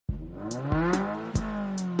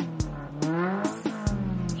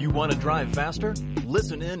Want to drive faster?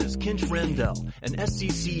 Listen in as Kinch Rendell, an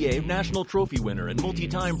SCCA National Trophy winner and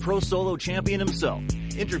multi-time Pro Solo champion himself,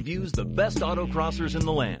 interviews the best autocrossers in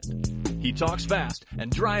the land. He talks fast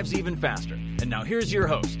and drives even faster. And now here's your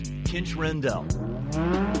host, Kinch Rendell.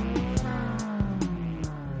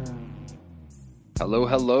 Hello,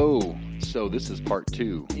 hello. So this is part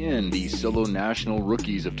 2 in the Solo National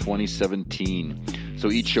Rookies of 2017.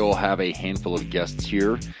 So each show will have a handful of guests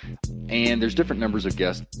here, and there's different numbers of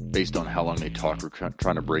guests based on how long they talk. We're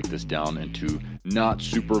trying to break this down into not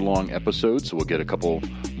super long episodes, so we'll get a couple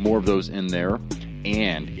more of those in there.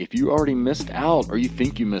 And if you already missed out, or you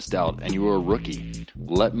think you missed out and you were a rookie,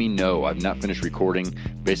 let me know. I've not finished recording.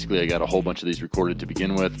 Basically, I got a whole bunch of these recorded to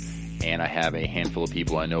begin with, and I have a handful of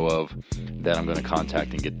people I know of that I'm going to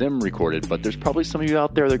contact and get them recorded. But there's probably some of you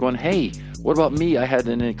out there that are going, hey, what about me? I had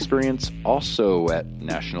an experience also at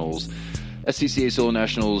Nationals, SCCA Solo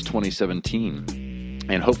Nationals 2017.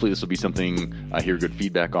 And hopefully this will be something I hear good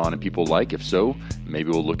feedback on and people like. If so, maybe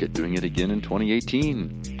we'll look at doing it again in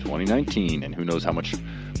 2018, 2019, and who knows how much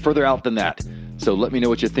further out than that. So let me know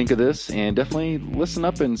what you think of this, and definitely listen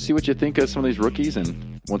up and see what you think of some of these rookies.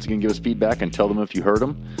 And once again, give us feedback and tell them if you heard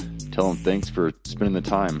them. Tell them thanks for spending the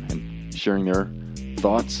time and sharing their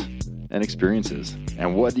thoughts and experiences.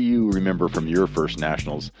 And what do you remember from your first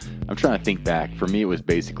Nationals? I'm trying to think back. For me, it was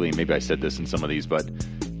basically, maybe I said this in some of these, but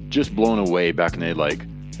just blown away back in the day, like,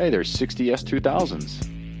 hey, there's 60 S2000s.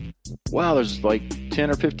 Wow, there's like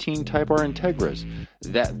 10 or 15 Type R Integras.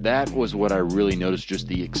 That was what I really noticed, just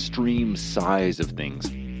the extreme size of things.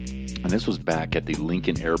 And this was back at the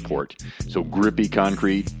Lincoln Airport. So grippy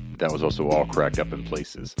concrete, that was also all cracked up in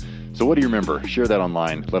places. So what do you remember? Share that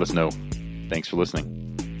online. Let us know. Thanks for listening.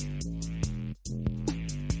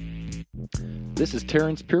 This is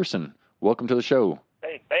Terrence Pearson. Welcome to the show.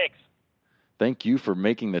 Hey, thanks. Thank you for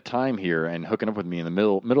making the time here and hooking up with me in the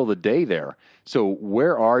middle of the day there. So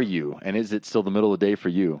where are you? And is it still the middle of the day for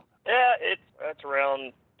you? Yeah, it's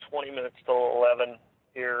around 20 minutes till 11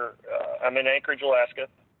 here. I'm in Anchorage, Alaska. Like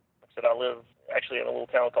I said, I live actually in a little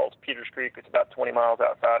town called Peters Creek. It's about 20 miles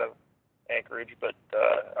outside of Anchorage, but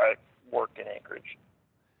I work in Anchorage.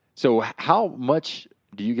 So how much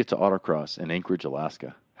do you get to autocross in Anchorage,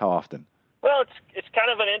 Alaska? How often? Well, it's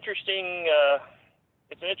kind of an interesting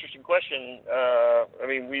it's an interesting question. I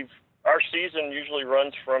mean, our season usually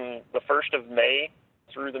runs from the 1st of May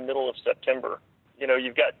through the middle of September. You know,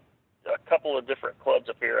 you've got a couple of different clubs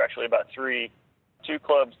up here, actually about 2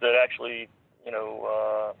 clubs that actually,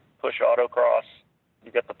 push autocross.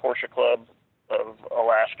 You've got the Porsche Club of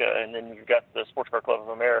Alaska, and then you've got the Sports Car Club of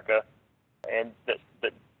America, and that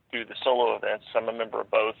do the solo events. I'm a member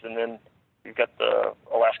of both. And then you've got the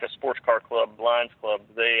Alaska Sports Car Club, Lions Club.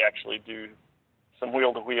 They actually do some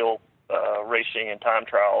wheel-to-wheel racing and time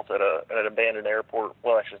trials at an abandoned airport.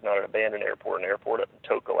 Well, actually, it's not an abandoned airport, an airport up in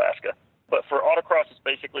Tok, Alaska. But for autocross, it's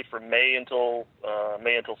basically from May until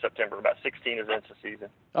September, about 16 events a season.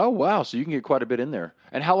 Oh, wow. So you can get quite a bit in there.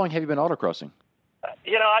 And how long have you been autocrossing?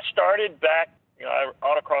 I started back, I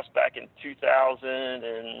autocrossed back in 2000,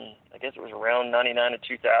 and I guess it was around 99 to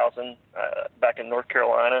 2000, back in North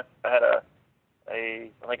Carolina. I had I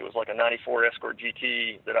think it was like a 94 Escort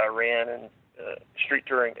GT that I ran in street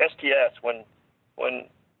touring, STS, when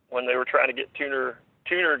they were trying to get tuner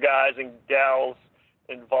guys and gals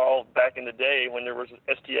involved back in the day when there was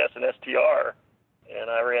STS and STR, and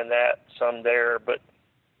I ran that some there. But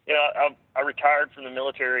I retired from the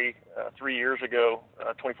military 3 years ago,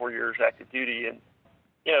 24 years active duty, and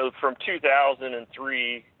from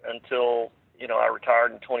 2003 until I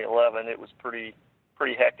retired in 2011, it was pretty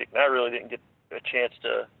hectic, and I really didn't get a chance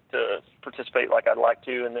to participate like I'd like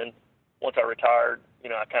to. And then once I retired,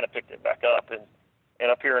 I kind of picked it back up, and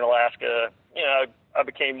up here in Alaska, I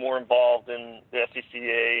became more involved in the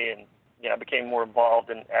SCCA, and I became more involved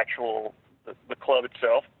in the club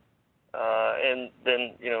itself. And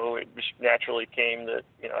then, it just naturally came that,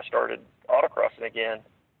 I started autocrossing again.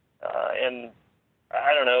 And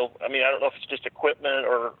I don't know. I mean, I don't know if it's just equipment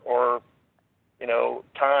or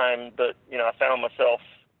time, but, I found myself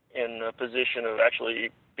in a position of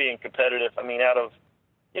actually being competitive. I mean,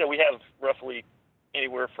 we have roughly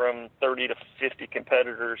anywhere from 30 to 50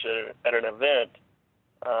 competitors at an event.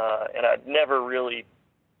 And I never really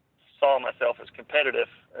saw myself as competitive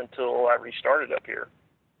until I restarted up here.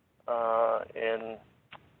 And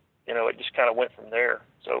it just kind of went from there.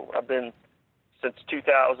 So I've been since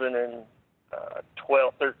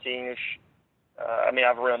 2012, 13-ish.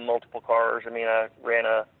 I've run multiple cars. I ran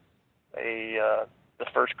the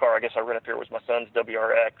first car I guess I ran up here was my son's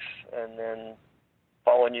WRX, and then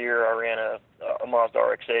following year I ran a Mazda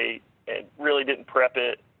RX-8, and really didn't prep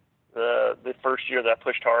it. the first year that I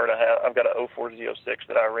pushed hard, I've got a 0406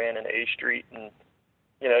 that I ran in A Street, and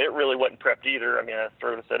it really wasn't prepped either. I mean, I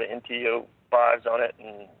threw a set of NT05s on it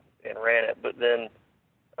and ran it, but then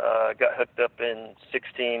got hooked up in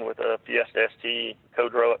 16 with a Fiesta ST,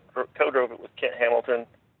 co-drove it with Kent Hamilton.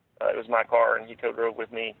 It was my car, and he co-drove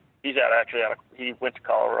with me. He's he went to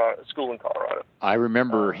school in Colorado. I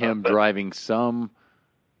remember him driving some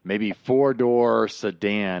maybe 4-door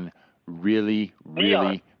sedan really,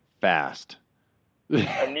 really fast.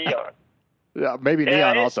 A Neon. Yeah, maybe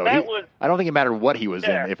Neon also. I don't think it mattered what he was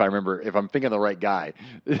in, if I'm thinking of the right guy.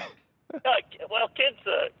 Well, Kent's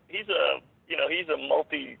he's a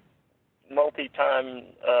multi-time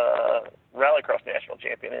rallycross national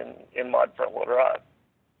champion in mod front wheel drive.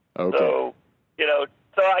 Okay. So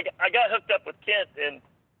so I got hooked up with Kent,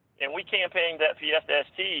 and we campaigned that Fiesta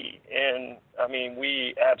ST, and I mean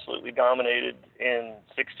we absolutely dominated in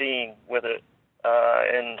 16 with it,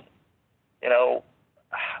 and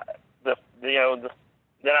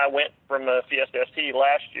then I went from a Fiesta ST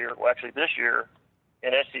last year, well actually this year,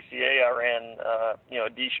 in SCCA I ran a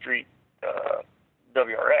D Street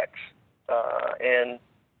WRX, and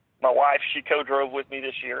my wife, she co-drove with me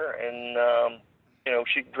this year, and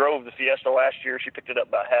she drove the Fiesta last year. She picked it up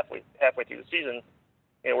about halfway through the season,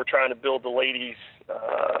 and we're trying to build the ladies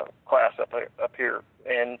class up here.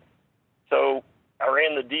 And so I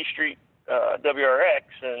ran the D Street WRX,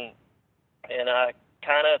 and I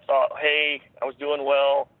kind of thought, hey, I was doing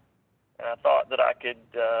well, and I thought that I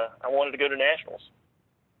wanted to go to nationals,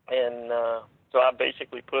 and so I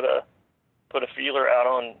basically put a feeler out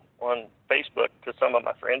on Facebook to some of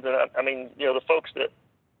my friends, and I mean the folks that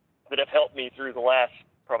have helped me through the last,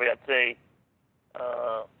 probably I'd say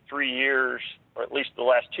 3 years, or at least the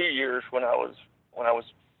last 2 years when I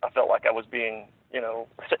felt like I was being, I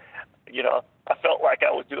felt like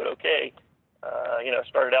I was doing okay.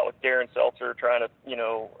 Started out with Darren Seltzer trying to,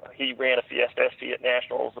 he ran a Fiesta ST at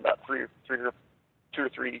nationals about 3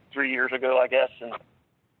 years ago, I guess, and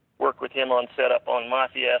worked with him on setup on my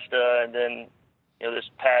Fiesta, and then, this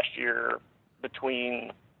past year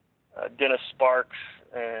between Dennis Sparks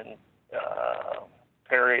and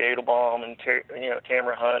Perry Edelbaum and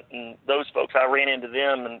Tamara Hunt and those folks, I ran into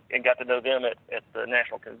them and got to know them at the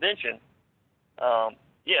national convention.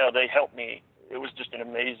 They helped me. It was just an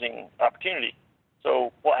amazing opportunity.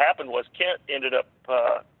 So what happened was Kent ended up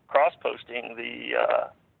cross-posting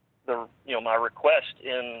my request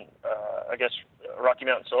in I guess Rocky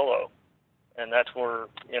Mountain Solo, and that's where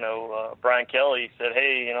Brian Kelly said,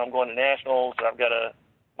 hey, I'm going to nationals. I've got a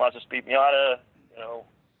Mazda Speed Miata.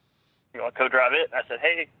 You want to co-drive it? And I said,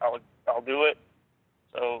 hey, I'll do it.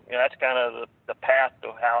 So that's kind of the path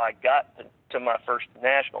to how I got to my first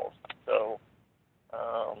nationals. So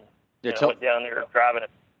I went down there driving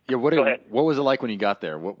it. Yeah, what was it like when you got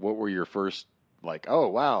there? What were your first, like, oh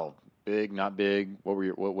wow, big, not big?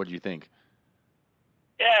 What did you think?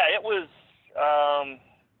 Yeah, it was.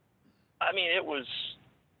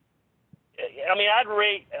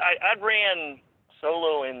 I'd ran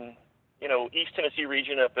solo in East Tennessee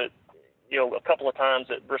region up at a couple of times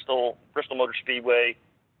at Bristol Motor Speedway,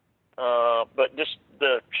 but just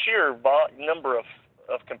the sheer number of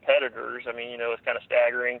competitors. I mean, it's kind of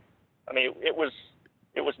staggering. I mean, it was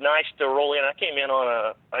nice to roll in. I came in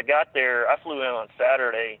I got there. I flew in on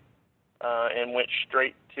Saturday and went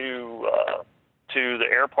straight to the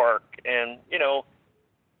air park, and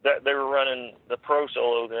that they were running the Pro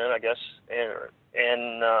Solo then, I guess,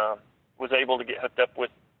 and was able to get hooked up with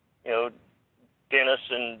Dennis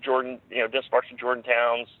and Jordan, Dennis Sparks and Jordan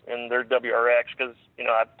Towns and their WRX, because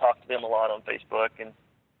I've talked to them a lot on Facebook, and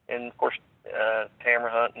of course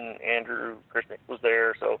Tamara Hunt and Andrew Christnick was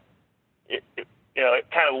there, so it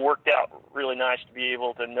kind of worked out really nice to be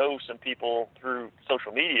able to know some people through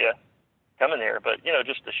social media coming there. But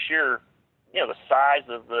just the sheer the size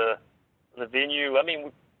of the venue. I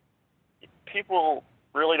mean, people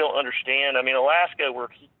really don't understand. I mean, Alaska,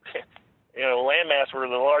 landmass, we're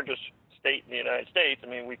the largest state in the United States. I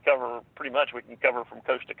mean, we can cover from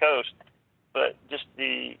coast to coast, but just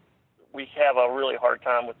we have a really hard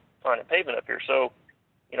time with finding pavement up here. So,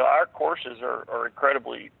 our courses are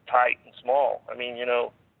incredibly tight and small. I mean,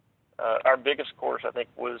 our biggest course, I think,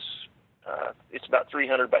 was it's about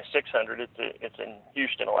 300 by 600. It's in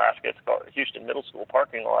Houston, Alaska. It's called Houston Middle School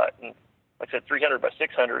parking lot, and like I said, 300 by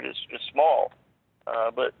 600 is small,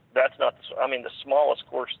 but that's not. The smallest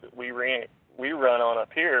course that we run on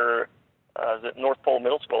up here is at North Pole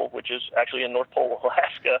Middle School, which is actually in North Pole,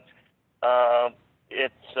 Alaska.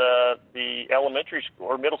 It's the elementary school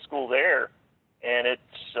or middle school there, and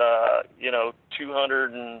it's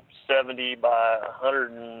 270 by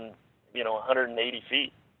 180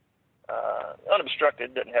 feet.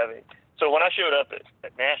 unobstructed, didn't have any. So when I showed up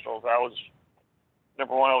at Nationals, I was,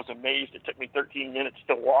 number one, I was amazed. It took me 13 minutes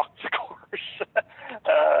to walk the course,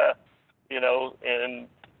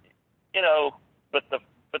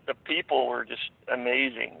 but the people were just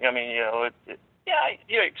amazing. I mean,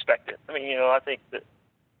 you expect it. I mean, I think that,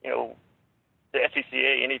 the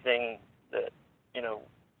SCCA, anything that,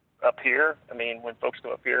 up here, I mean, when folks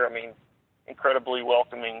go up here, I mean, incredibly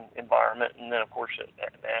welcoming environment. And then, of course, at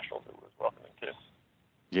Nationals, it was welcoming too.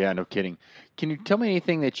 Yeah, no kidding. Can you tell me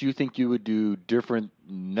anything that you think you would do different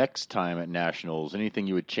next time at Nationals? Anything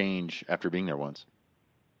you would change after being there once?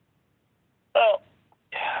 Well,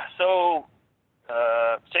 so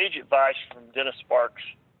sage advice from Dennis Sparks.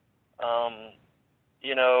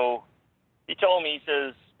 He told me, he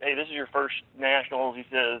says, hey, this is your first Nationals. He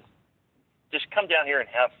says, just come down here and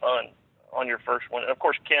have fun on your first one. And of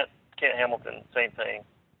course, Kent Hamilton, same thing.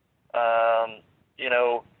 I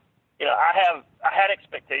had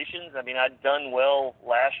expectations. I mean, I'd done well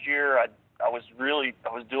last year. I was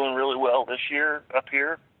doing really well this year up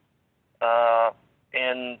here.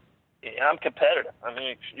 And I'm competitive. I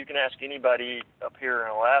mean, you can ask anybody up here in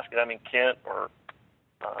Alaska. I mean, Kent or,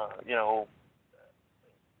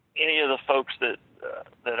 any of the folks that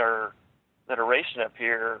are racing up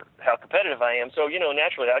here, how competitive I am. So,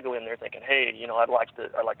 naturally I go in there thinking, hey, I'd like to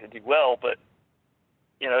do well, but,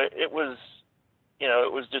 it was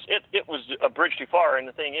a bridge too far. And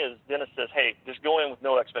the thing is, Dennis says, hey, just go in with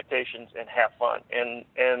no expectations and have fun. And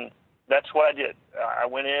that's what I did. I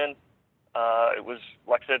went in, it was,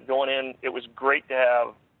 like I said, going in, it was great to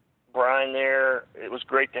have Brian there. It was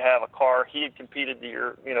great to have a car. He had competed the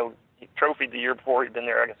year, he trophied the year before. He'd been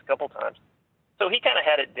there, I guess, a couple times. So he kind of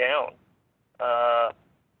had it down.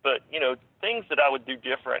 But, things that I would do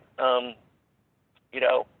different, I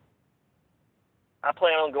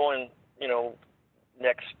plan on going,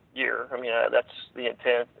 next year. I mean, that's the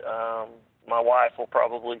intent. My wife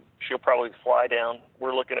she'll probably fly down.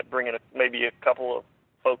 We're looking at bringing maybe a couple of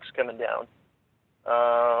folks coming down.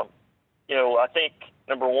 I think,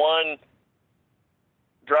 number one,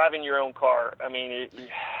 driving your own car. I mean,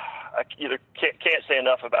 I either can't say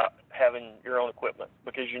enough about having your own equipment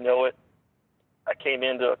because I came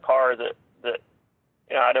into a car that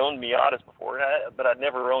I'd owned Miatas before, but I'd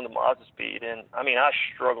never owned a Mazda Speed, and I mean, I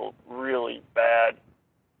struggled really bad.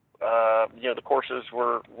 The courses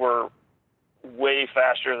were way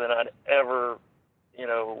faster than I'd ever,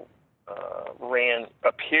 ran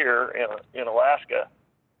up here in Alaska,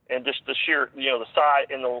 and just the sheer, the size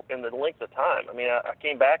and the length of time. I mean, I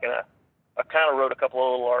came back and I kind of wrote a couple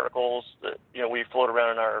of little articles that we float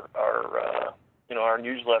around in our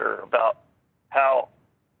newsletter about how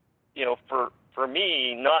for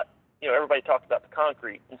me, not everybody talked about the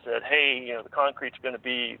concrete and said, hey, the concrete's going to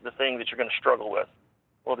be the thing that you're going to struggle with.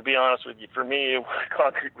 Well, to be honest with you, for me,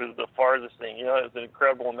 concrete was the farthest thing. It was an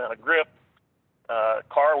incredible amount of grip.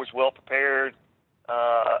 Car was well prepared.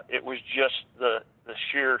 It was just the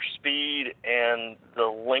sheer speed and the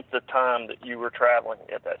length of time that you were traveling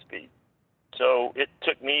at that speed. So it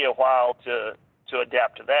took me a while to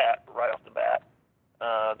adapt to that right off the bat.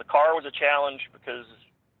 The car was a challenge because,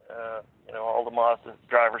 all the Mazda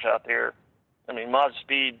drivers out there. I mean, Mazda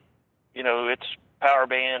Speed, it's power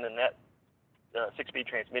band, and that 6-speed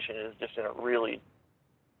transmission is just in a really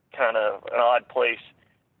kind of an odd place.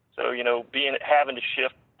 So, having to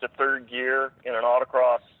shift to third gear in an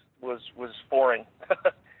autocross was foreign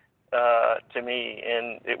to me,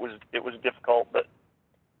 and it was difficult, but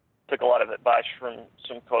took a lot of advice from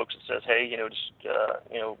some folks that says, hey, just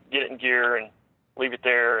get it in gear and leave it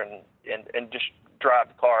there and just drive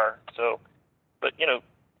the car. So, but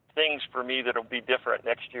things for me that'll be different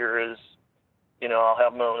next year is, I'll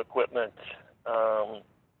have my own equipment,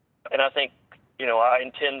 and I think, I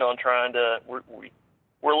intend on trying to.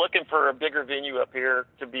 We're looking for a bigger venue up here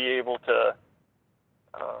to be able to,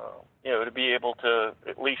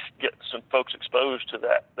 at least get some folks exposed to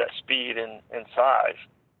that speed and size.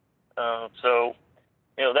 So,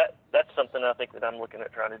 that's something I think that I'm looking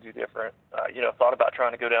at trying to do different. Thought about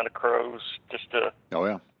trying to go down to Crows just to,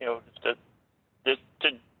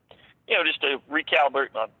 just to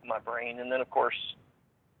recalibrate my brain. And then, of course,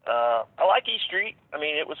 I like East Street. I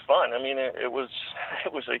mean, it was fun. I mean, it was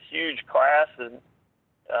a huge class, and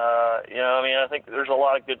I think there's a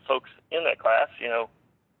lot of good folks in that class.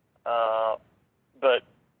 But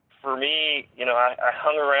for me, I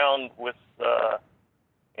hung around with the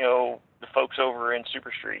folks over in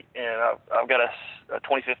Super Street, and I've got a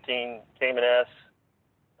 2015 Cayman S.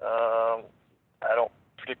 I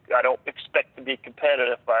don't expect to be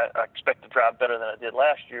competitive. I expect to drive better than I did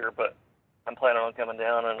last year, but I'm planning on coming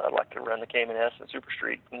down, and I'd like to run the Cayman S and Super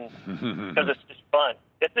Street, because it's just fun.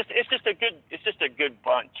 It's just a good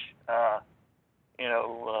bunch. I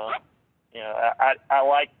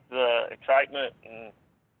like the excitement, and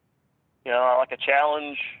I like a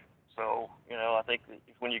challenge. So I think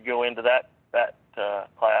when you go into that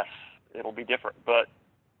class, it'll be different. But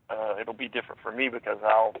it'll be different for me because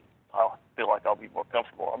I'll feel like I'll be more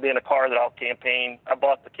comfortable. I'll be in a car that I'll campaign. I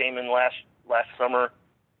bought the Cayman last summer.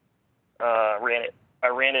 I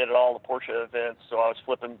ran it at all the Porsche events, so I was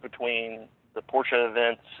flipping between the Porsche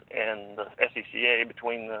events and the SCCA,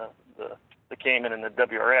 between the Cayman and the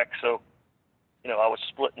WRX. So I was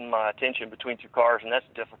splitting my attention between two cars, and that's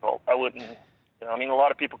difficult. I wouldn't. A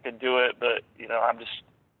lot of people could do it, but I'm just.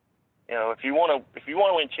 If you want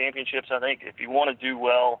to win championships, I think if you want to do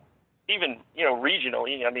well, even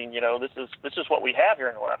regionally, this is what we have here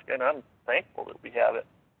in Alaska, and I'm thankful that we have it.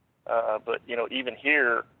 But even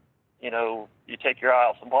here, you take your eye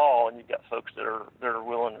off the ball, and you've got folks that are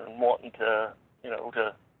willing and wanting to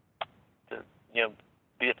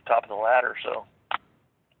be at the top of the ladder. So.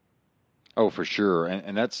 Oh, for sure,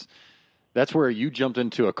 and that's where you jumped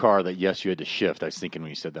into a car that, yes, you had to shift. I was thinking when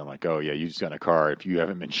you said that, I'm like, oh, yeah, you just got in a car if you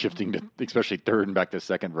haven't been shifting to especially third and back to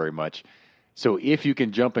second very much. So if you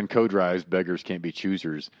can jump in co-drives, beggars can't be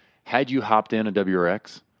choosers. Had you hopped in a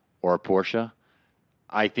WRX or a Porsche,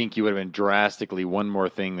 I think you would have been drastically one more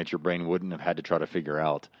thing that your brain wouldn't have had to try to figure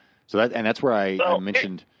out. So that's where I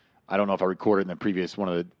mentioned, I don't know if I recorded in one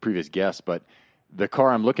of the previous guests, but the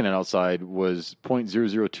car I'm looking at outside was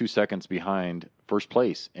 0.002 seconds behind first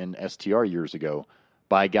place in STR years ago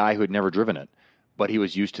by a guy who had never driven it, but he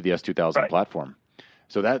was used to the S2000 platform.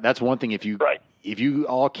 So that's one thing. If you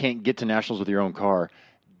all can't get to nationals with your own car,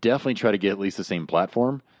 definitely try to get at least the same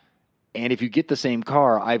platform. And if you get the same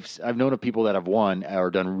car, I've known of people that have won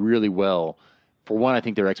or done really well. For one, I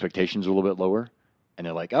think their expectations are a little bit lower, and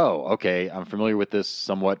they're like, oh, okay, I'm familiar with this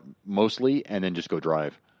somewhat mostly, and then just go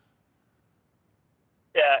drive.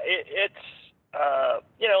 Yeah, it's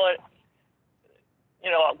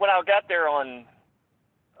when I got there on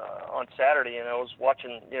Saturday, and I was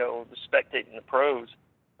watching, spectating the pros,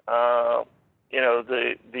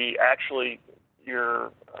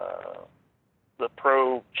 the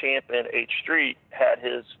pro champ in H Street had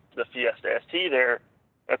the Fiesta ST there.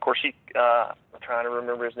 Of course, I'm trying to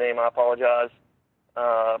remember his name. I apologize,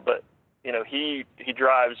 but he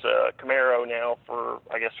drives a Camaro now for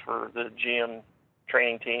the GM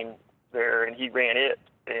training team there, and he ran it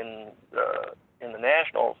in the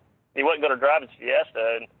Nationals. He wasn't going to drive his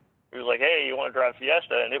Fiesta, and he was like, "Hey, you want to drive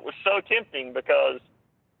Fiesta?" And it was so tempting because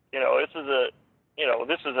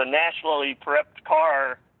this is a nationally prepped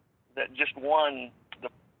car that just won the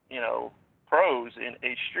pros in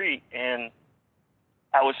H Street, and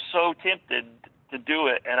I was so tempted to do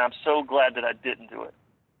it, and I'm so glad that I didn't do it,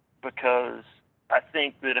 because I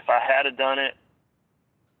think that if I had done it,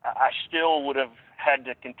 I still would have had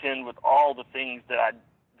to contend with all the things that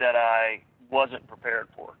I wasn't prepared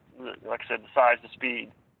for. Like I said, the size, the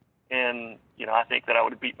speed, and I think that I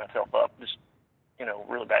would have beat myself up just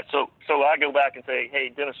really bad. So I go back and say, hey,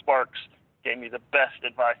 Dennis Sparks gave me the best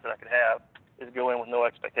advice that I could have, is go in with no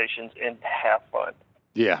expectations and have fun.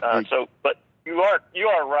 Yeah. But you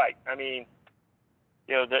are right. I mean,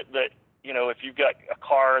 if you've got a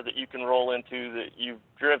car that you can roll into that you've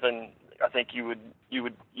driven, I think you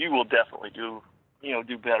will definitely do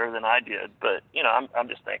better than I did. But I'm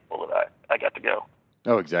just thankful that I got to go.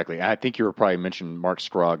 Oh, exactly. I think you were probably mentioning Mark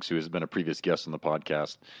Scroggs, who has been a previous guest on the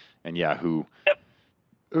podcast, and who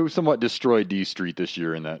somewhat destroyed D Street this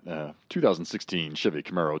year in that 2016 Chevy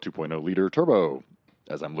Camaro 2.0 liter turbo.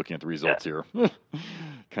 As I'm looking at the results here,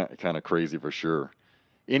 kind of crazy for sure.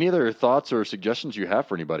 Any other thoughts or suggestions you have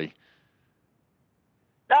for anybody?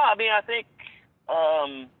 No, I mean, I think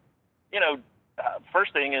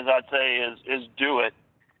first thing is I'd say is do it.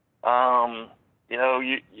 I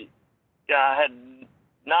had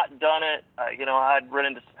not done it. I had run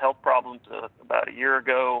into some health problems about a year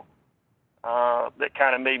ago that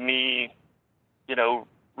kind of made me,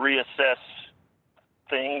 reassess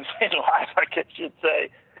things in life, I guess you'd say.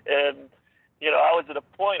 And, I was at a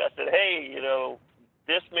point, I said, hey,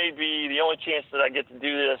 this may be the only chance that I get to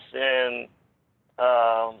do this. And,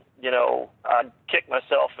 I'd kick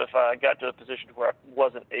myself if I got to a position where I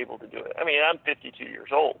wasn't able to do it. I mean, I'm 52 years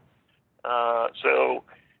old. So,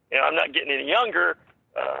 I'm not getting any younger.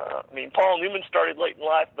 Paul Newman started late in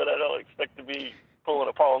life, but I don't expect to be pulling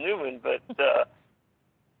a Paul Newman. But,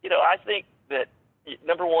 I think that,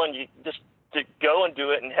 number one, you just to go and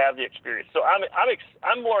do it and have the experience. So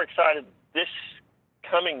I'm more excited this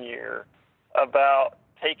coming year about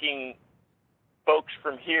taking folks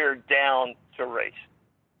from here down to race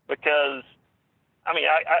because, I mean,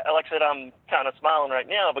 I like I said, I'm kind of smiling right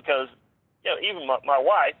now because, even my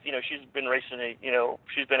wife, she's been racing,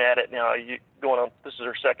 she's been at it now going on, this is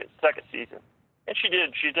her second season. And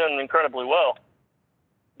she's done incredibly well.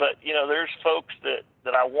 But, there's folks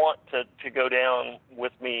that I want to go down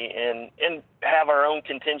with me and have our own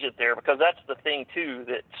contingent there because that's the thing, too,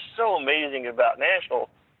 that's so amazing about Nationals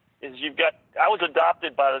is I was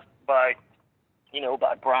adopted by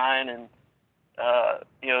Brian and,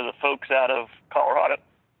 the folks out of Colorado.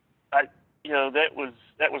 That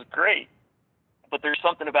was great. But there's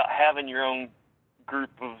something about having your own group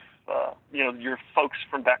of, your folks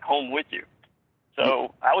from back home with you.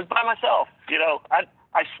 So I was by myself,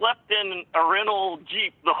 I slept in a rental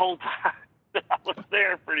Jeep the whole time that I was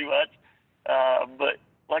there pretty much. But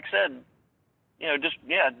like I said,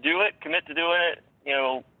 do it, commit to doing it.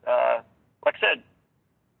 Like I said,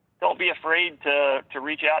 don't be afraid to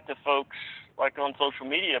reach out to folks like on social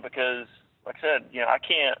media because like I said, I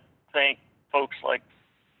can't thank folks like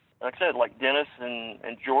I said, like Dennis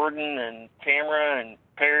and Jordan and Tamara and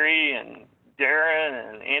Perry and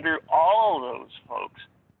Darren and Andrew, all of those folks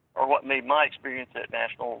are what made my experience at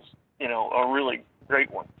Nationals, a really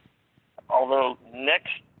great one. Although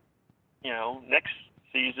next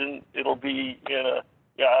season it'll be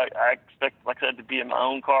I expect, like I said, to be in my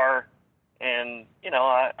own car, and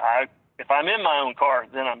I if I'm in my own car,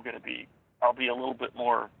 then I'll be a little bit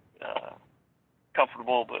more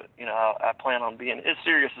comfortable. But I plan on being as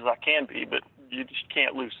serious as I can be, but you just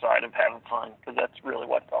can't lose sight of having fun because that's really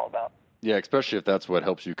what it's all about. Yeah, especially if that's what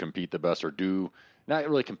helps you compete the best, or not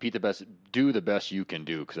really compete the best, do the best you can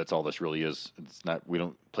do, because that's all this really is. It's not, we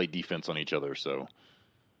don't play defense on each other, so.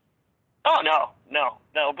 Oh no,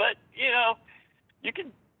 but you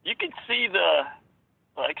can see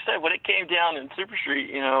like I said, when it came down in Super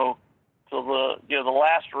Street, so the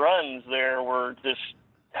last runs there were just,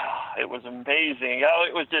 it was amazing.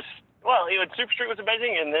 It was just, Super Street was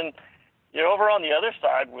amazing, and then over on the other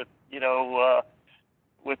side with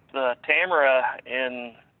Tamara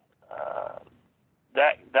and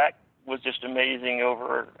that was just amazing.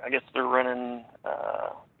 Over, I guess they're running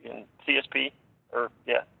in CSP or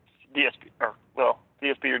DSP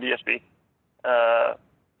CSP or DSP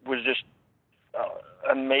was just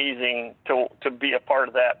amazing to be a part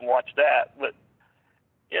of that and watch that. But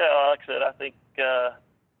like I said, I think that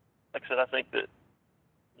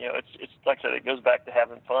it's like I said, it goes back to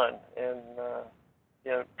having fun and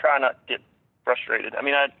try not to get frustrated. I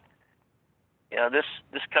mean, this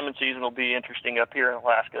coming season will be interesting up here in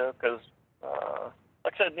Alaska because,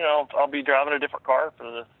 like I said, I'll be driving a different car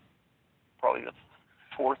for probably the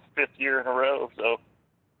 4th, 5th year in a row. So,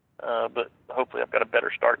 but hopefully I've got a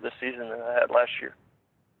better start this season than I had last year.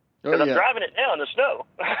 Because I'm driving it now in the snow.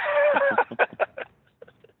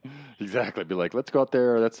 Exactly. Be like, let's go out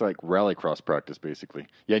there. That's like rallycross practice, basically.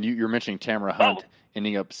 Yeah, and you're mentioning Tamara Hunt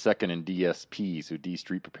ending up second in DSP, so D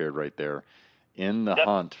Street prepared right there in the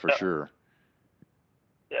hunt for sure.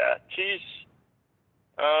 Yeah, she's.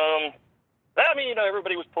 I mean,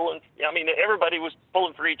 everybody was pulling. I mean, everybody was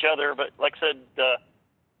pulling for each other, but like I said,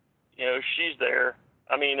 she's there.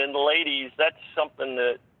 I mean, in the ladies, that's something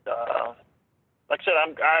that, like I said,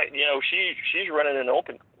 she's running an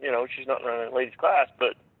open. She's not running a ladies class,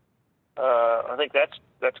 but I think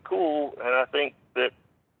that's cool, and I think that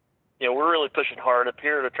we're really pushing hard up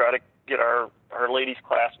here to try to get our ladies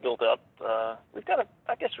class built up. We've got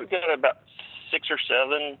about 6 or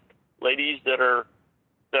 7 ladies that are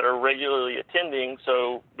regularly attending.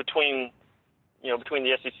 So between the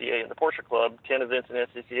SCCA and the Porsche Club, 10 events in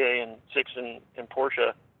SCCA and 6 in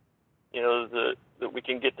Porsche, that we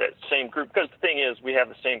can get that same group. Because the thing is, we have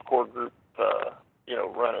the same core group,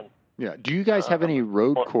 running. Yeah. Do you guys have any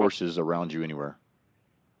road courses around you anywhere?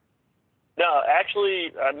 No,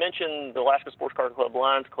 actually, I mentioned the Alaska Sports Car Club,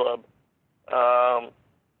 Lions Club.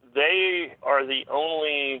 They are the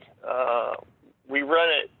only. We run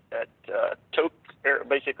it at Toke.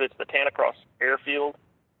 Basically, it's the Tanacross Airfield.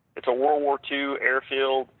 It's a World War II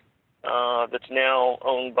airfield that's now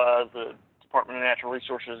owned by the Department of Natural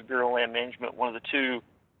Resources, Bureau of Land Management, one of the two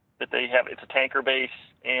that they have. It's a tanker base.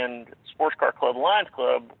 And Sports Car Club, Lions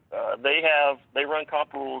Club, they run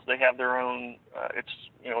comp rules. They have their own.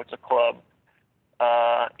 It's a club,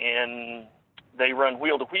 and they run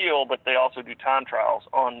wheel to wheel, but they also do time trials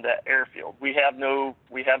on that airfield. We have no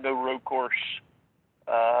road course.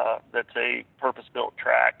 That's a purpose-built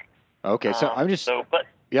track. Okay, so I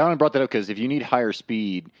only brought that up because if you need higher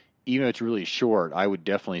speed, even if it's really short, I would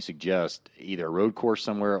definitely suggest either a road course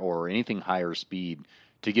somewhere or anything higher speed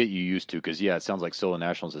to get you used to. Because it sounds like Solo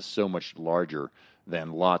Nationals is so much larger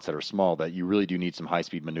than lots that are small that you really do need some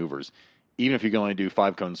high-speed maneuvers. even if you can only do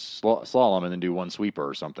 5-cone slalom and then do one sweeper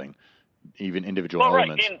or something, even individual well,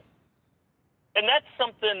 elements. Right. And that's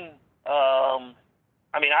something.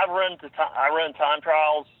 I mean, I run time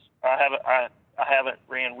trials. I haven't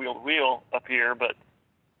ran wheel to wheel up here, but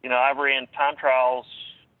I've ran time trials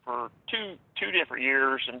for two different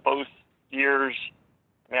years, and both years.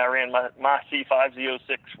 I mean, I ran my C5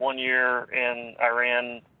 Z06 one year, and I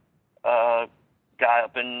ran a guy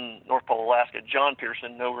up in North Pole, Alaska, John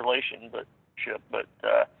Pearson, no relation, but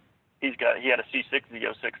he had a C6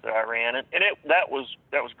 Z06 that I ran, and that was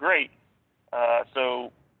great.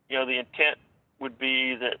 So the intent would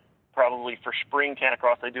be that probably for spring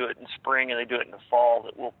Canicross, they do it in spring and they do it in the fall.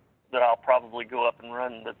 That I'll probably go up and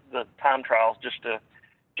run the time trials just to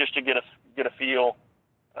get a feel,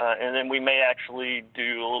 and then we may actually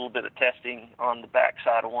do a little bit of testing on the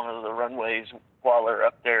backside of one of the runways while they're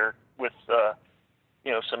up there with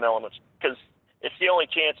some elements, because it's the only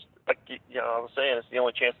chance. Like I was saying, it's the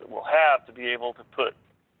only chance that we'll have to be able to put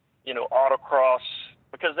autocross,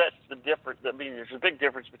 because that's the difference. I mean, there's a big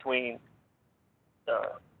difference between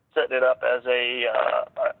setting it up as an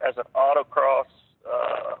autocross,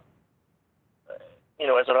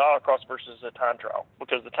 as an autocross versus a time trial,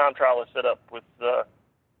 because the time trial is set up with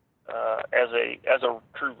as a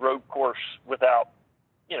true road course without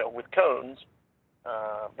with cones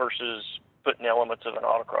versus putting elements of an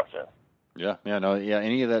autocross in. Yeah,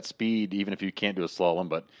 any of that speed, even if you can't do a slalom,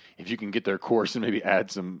 but if you can get their course and maybe add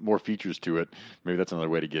some more features to it, maybe that's another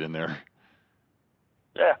way to get in there.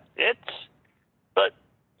 Yeah, but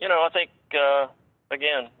I think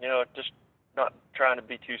again, just not trying to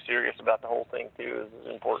be too serious about the whole thing too is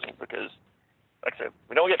important, because, like I said,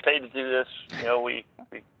 we don't get paid to do this. We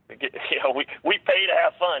get we pay to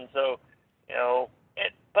have fun. So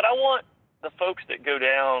but I want the folks that go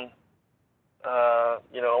down. I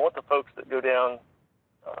want the folks that go down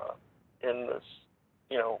in this,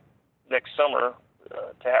 next summer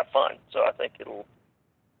to have fun. So I think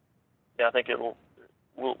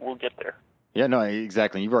we'll get there. Yeah, no,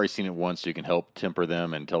 exactly. You've already seen it once, so you can help temper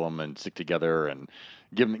them and tell them and stick together and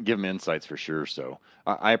give them insights for sure. So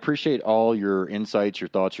I appreciate all your insights, your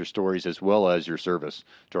thoughts, your stories, as well as your service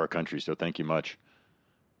to our country. So thank you much.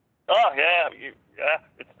 Oh yeah,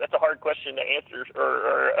 that's a hard question to answer,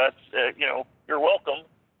 or you're welcome.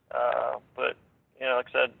 But like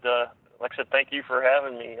I said, thank you for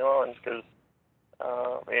having me on, because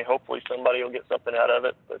hopefully somebody will get something out of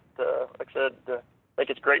it. But like I said, I think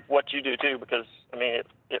it's great what you do too, because it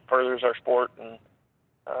furthers our sport, and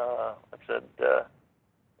like I said,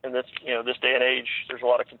 in this this day and age, there's a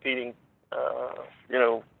lot of competing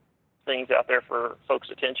things out there for folks'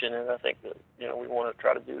 attention, and I think that we want to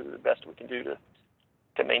try to do the best we can do to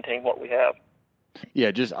maintain what we have.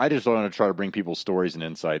 Yeah, I just want to try to bring people stories and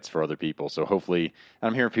insights for other people. So hopefully,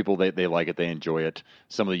 I'm hearing people they like it, they enjoy it.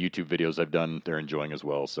 Some of the YouTube videos I've done, they're enjoying as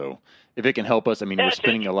well. So if it can help us, we're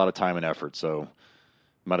spending a lot of time and effort, so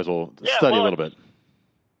might as well study a little bit.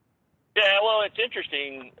 Yeah, well, it's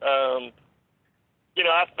interesting. I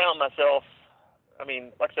found myself.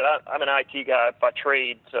 Like I said, I'm an IT guy by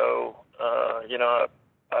trade, so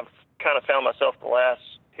I've kind of found myself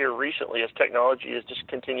here recently, as technology has just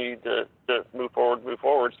continued to move forward.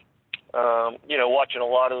 Watching a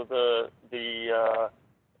lot of the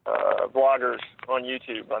vloggers on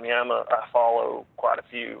YouTube. I follow quite a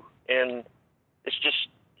few, and it's just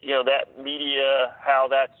that media, how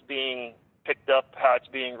that's being picked up, how it's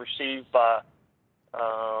being received by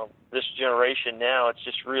this generation now. It's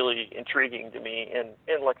just really intriguing to me, and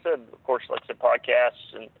like I said, of course, like I said,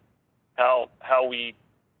 podcasts and how we.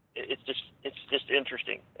 It's just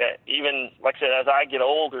interesting. Even like I said, as I get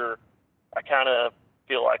older, I kind of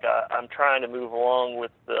feel like I'm trying to move along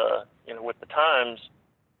with the times,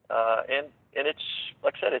 and it's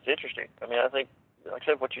like I said, it's interesting. I think, like I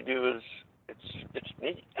said, what you do is it's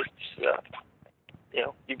neat. It's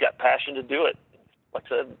you've got passion to do it. Like I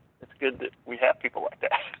said, it's good that we have people like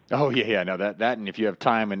that. Oh yeah. No, that, and if you have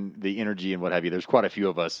time and the energy and what have you, there's quite a few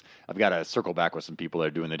of us. I've got to circle back with some people that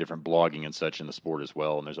are doing the different blogging and such in the sport as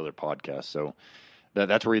well, and there's other podcasts. So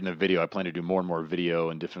that's where in the video, I plan to do more and more video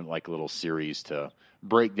and different little series to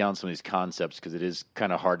break down some of these concepts, because it is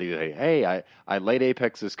kind of hard to say, hey, I laid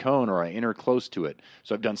apex this cone, or I enter close to it.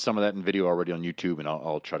 So I've done some of that in video already on YouTube, and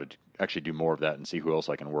I'll try to actually do more of that and see who else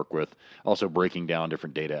I can work with. Also breaking down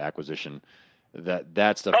different data acquisition.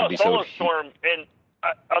 That stuff can be so huge. Storm, and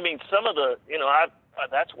some of the,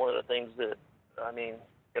 that's one of the things that,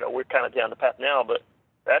 we're kind of down the path now, but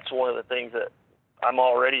that's one of the things that I'm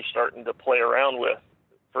already starting to play around with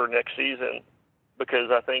for next season, because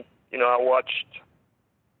I think, I watched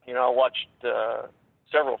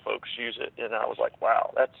several folks use it, and I was like,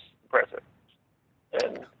 wow, impressive.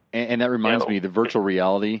 And that reminds me, the virtual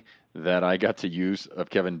reality that I got to use of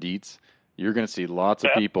Kevin Dietz, you're going to see lots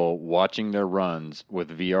of people watching their runs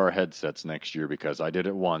with VR headsets next year, because I did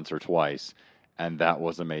it once or twice, and that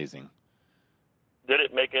was amazing. Did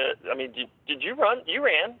it make I mean, did you run? You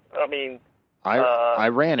ran. I mean, I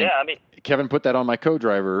ran it. Yeah, I mean, Kevin put that on my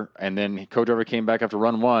co-driver, and then co-driver came back after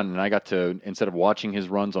run one, and I got to, instead of watching his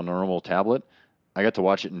runs on a normal tablet, I got to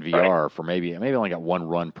watch it in VR for maybe I only got one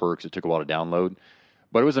run per, because it took a while to download.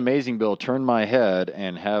 But it was amazing, Bill. Turn my head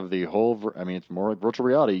and have the whole, I mean, it's more like virtual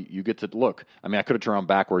reality. You get to look. I mean, I could have turned around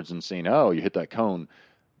backwards and seen, oh, you hit that cone.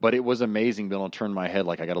 But it was amazing, Bill, to turn my head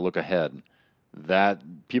like I got to look ahead. That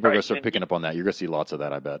people are going to start picking up on that. You're going to see lots of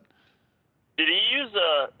that, I bet. Did he use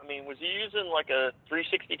was he using like a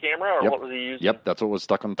 360 camera, or what was he using? Yep, that's what was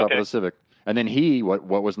stuck on the top of the Civic. And then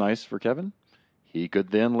what was nice for Kevin? He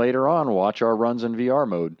could then later on watch our runs in VR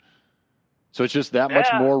mode. So it's just that much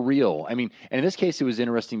more real. I mean, and in this case, it was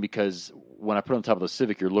interesting because when I put it on top of the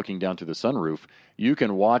Civic, you're looking down through the sunroof. You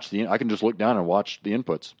can watch I can just look down and watch the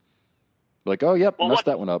inputs. Like, oh, yep, messed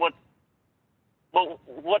that one up. Well,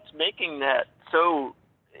 what's making that so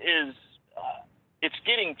is it's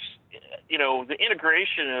getting, the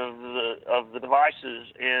integration of the devices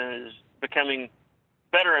is becoming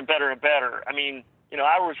better and better and better. I mean,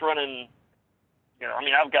 I was running,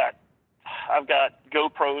 I've got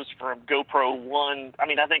GoPros from GoPro 1. I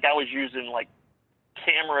mean, I think I was using like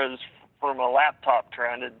cameras from a laptop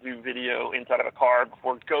trying to do video inside of a car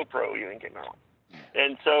before GoPro even came out.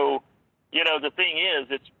 And so, the thing is,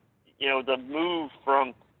 it's, the move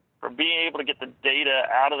from being able to get the data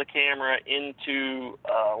out of the camera into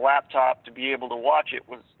a laptop to be able to watch it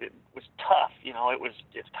was tough.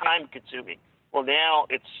 It's time consuming. Well, now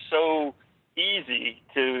it's so easy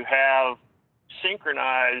to have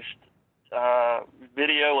synchronized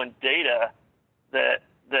video and data that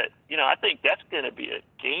I think that's going to be a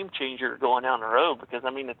game changer going down the road, because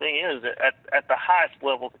I mean, the thing is, at the highest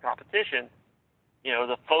levels of competition,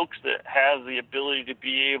 the folks that have the ability to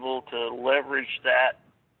be able to leverage that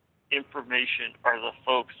information are the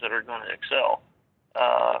folks that are going to excel.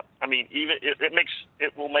 I mean, even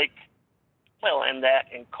it will make, and that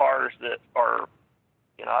in cars that are,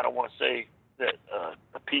 I don't want to say that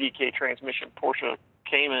a PDK transmission Porsche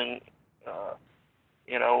Cayman, I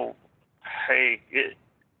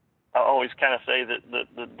always kind of say that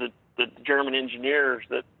the German engineers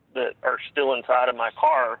that are still inside of my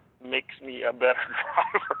car makes me a better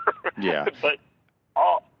driver. Yeah. But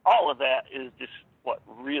all of that is just what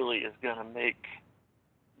really is going to make,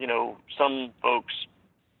 some folks,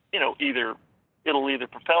 it'll either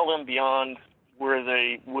propel them beyond where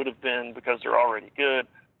they would have been because they're already good,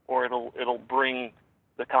 or it'll bring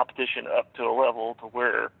the competition up to a level to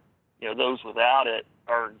where, those without it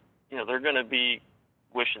are, they're going to be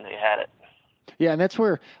wishing they had it. Yeah, and that's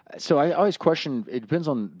where, so I always question, it depends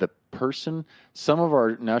on the person. Some of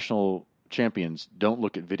our national champions don't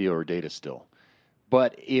look at video or data still.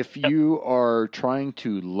 But if you are trying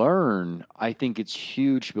to learn, I think it's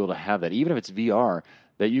huge to be able to have that, even if it's VR,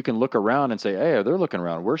 that you can look around and say, hey, they're looking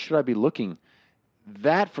around. Where should I be looking?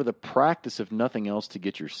 That, for the practice, if nothing else, to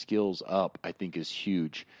get your skills up, I think is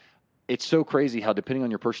huge. It's so crazy how, depending on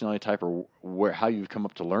your personality type or how you've come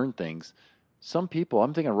up to learn things, some people,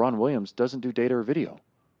 I'm thinking Ron Williams, doesn't do data or video.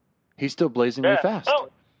 He's still blazingly fast. Oh.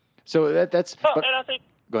 So that's. And I think.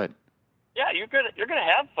 Go ahead. Yeah, you're gonna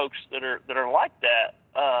have folks that are like that.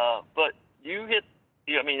 But you hit.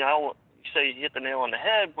 I'll say you hit the nail on the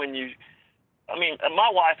head when you. I mean,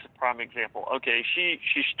 my wife's a prime example. Okay, she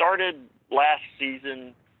started last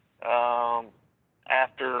season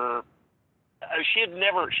after.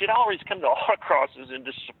 She'd always come to autocrosses and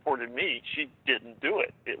just supported me. She didn't do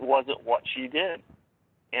it. It wasn't what she did.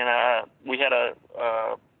 And we have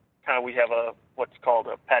what's called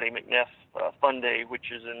a Patty McNeff Fun Day,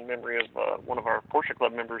 which is in memory of one of our Porsche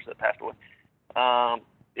Club members that passed away.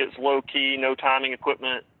 It's low key, no timing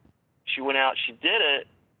equipment. She went out, she did it,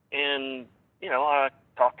 and I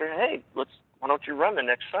talked to her. Hey, why don't you run the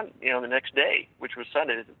next the next day, which was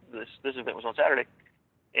Sunday. This event was on Saturday,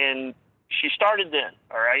 and she started then,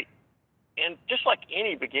 all right? And just like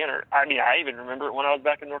any beginner, I even remember it when I was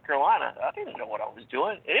back in North Carolina. I didn't know what I was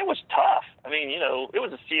doing. And it was tough. It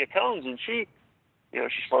was a sea of cones, and she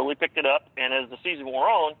slowly picked it up. And as the season wore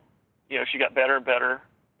on, she got better and better.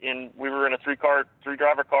 And we were in a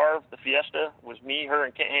three-driver car. The Fiesta was me, her,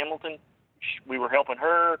 and Kent Hamilton. We were helping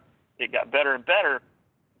her. It got better and better.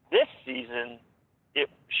 This season,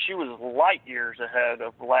 she was light years ahead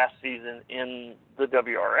of last season in the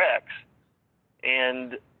WRX.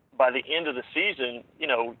 And by the end of the season,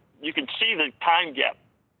 you can see the time gap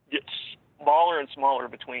get smaller and smaller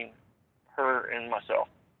between her and myself.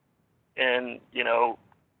 And,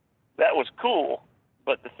 that was cool.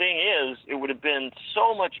 But the thing is, it would have been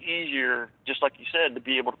so much easier, just like you said, to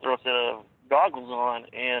be able to throw a set of goggles on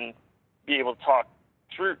and be able to talk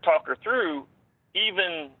her through,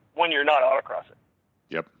 even when you're not autocrossing.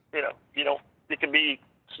 Yep. It could be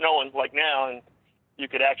snowing like now, and you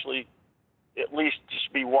could actually at least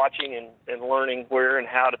just be watching and learning where and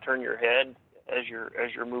how to turn your head as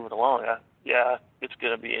you're moving along. It's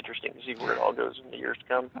going to be interesting to see where it all goes in the years to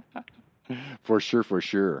come. For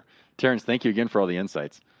sure. Terrence, thank you again for all the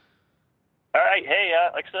insights. All right. Hey,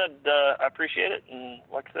 like I said, I appreciate it. And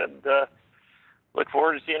like I said, look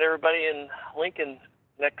forward to seeing everybody in Lincoln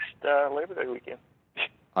next Labor Day weekend.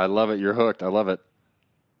 I love it. You're hooked. I love it.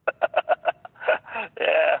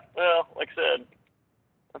 Yeah. Well, like I said,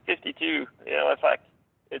 I'm 52.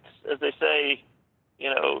 It's, as they say,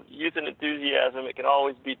 youth and enthusiasm, it can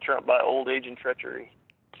always be trumped by old age and treachery.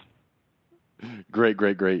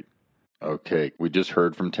 Great. Okay, we just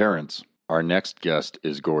heard from Terrence. Our next guest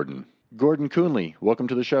is Gordon. Gordon Coonley, welcome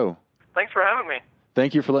to the show. Thanks for having me.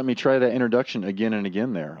 Thank you for letting me try that introduction again and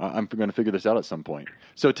again there. I'm going to figure this out at some point.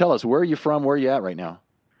 So tell us, where are you from? Where are you at right now?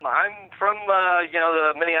 I'm from,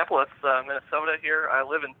 the Minneapolis, Minnesota here. I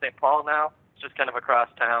live in St. Paul now, just kind of across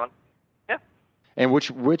town. Yeah. And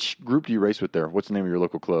which group do you race with there? What's the name of your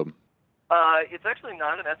local club? It's actually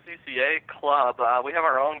not an SCCA club. We have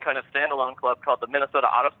our own kind of standalone club called the Minnesota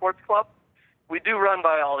Autosports Club. We do run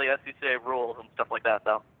by all the SCCA rules and stuff like that,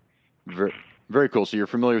 though. Very, very cool. So you're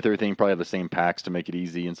familiar with everything, probably have the same packs to make it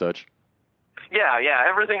easy and such? Yeah,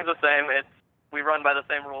 everything's the same. We run by the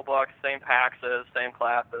same rule book, same packs, same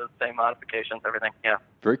classes, same modifications, everything, yeah.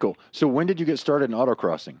 Very cool. So when did you get started in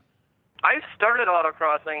autocrossing? I started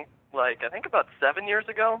autocrossing, I think about 7 years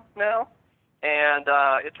ago now. And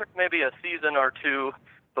it took maybe a season or two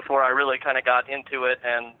before I really kind of got into it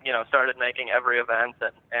and, started making every event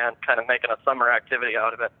and kind of making a summer activity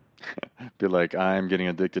out of it. Be like, I'm getting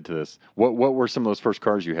addicted to this. What were some of those first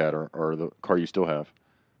cars you had or the car you still have?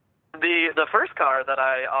 The first car that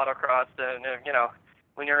I autocrossed, and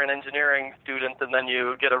when you're an engineering student and then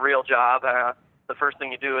you get a real job, the first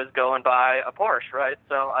thing you do is go and buy a Porsche, right?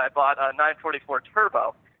 So I bought a 944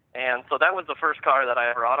 Turbo, and so that was the first car that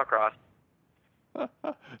I ever autocrossed.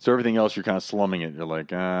 So everything else, you're kind of slumming it. You're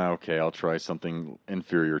like, okay, I'll try something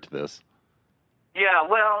inferior to this. Yeah,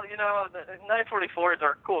 well, the 944s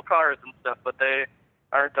are cool cars and stuff, but they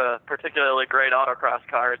aren't particularly great autocross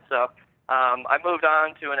cars. So I moved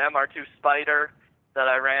on to an MR2 Spider that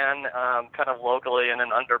I ran kind of locally in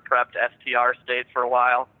an under-prepped STR state for a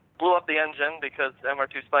while. Blew up the engine because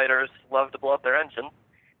MR2 Spiders love to blow up their engine.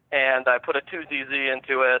 And I put a 2ZZ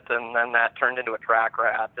into it, and then that turned into a Track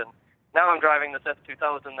Rat. And now I'm driving this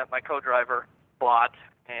S2000 that my co-driver bought,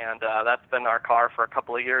 and that's been our car for a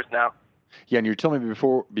couple of years now. Yeah, and you're telling me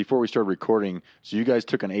before we started recording, so you guys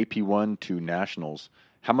took an AP1 to Nationals.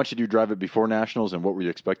 How much did you drive it before Nationals, and what were you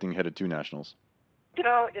expecting headed to Nationals? In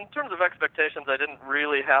terms of expectations, I didn't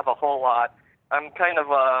really have a whole lot. I'm kind of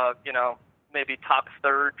a, maybe top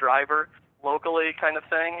third driver locally kind of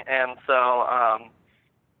thing, and so I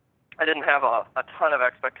didn't have a ton of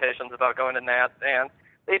expectations about going to Nats, and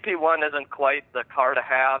AP1 isn't quite the car to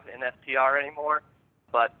have in STR anymore.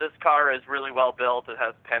 But this car is really well built. It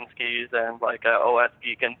has Penske's and like a OS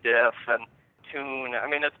Geek and diff and tune. I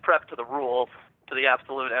mean, it's prepped to the rules, to the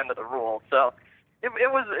absolute end of the rules. So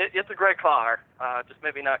it's a great car. Just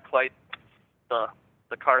maybe not quite the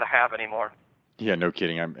car to have anymore. Yeah, no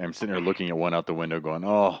kidding. I'm sitting there looking at one out the window going,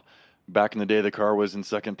 oh, back in the day the car was in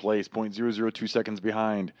second place, 0.002 seconds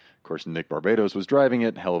behind. Of course, Nick Barbados was driving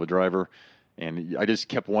it, hell of a driver. And I just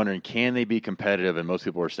kept wondering, can they be competitive? And most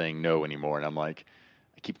people are saying no anymore. And I'm like,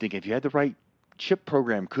 I keep thinking, if you had the right chip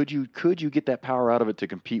program, could you get that power out of it to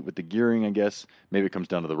compete with the gearing, I guess? Maybe it comes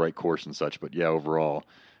down to the right course and such. But, yeah, overall,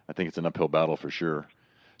 I think it's an uphill battle for sure.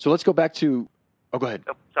 So let's go back to – oh, go ahead.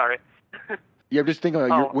 Oh, sorry. Yeah, I'm just thinking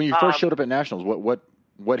about when you first showed up at Nationals,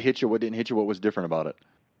 what hit you, what didn't hit you, what was different about it?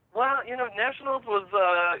 Well, Nationals was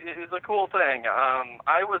a cool thing.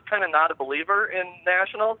 I was kind of not a believer in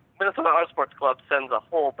Nationals. Minnesota Autosports Club sends a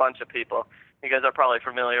whole bunch of people. You guys are probably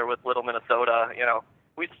familiar with Little Minnesota.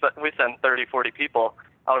 We send 30, 40 people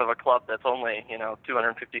out of a club that's only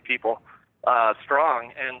 250 people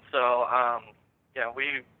strong, and so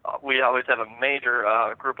we always have a major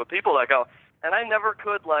group of people that go. And I never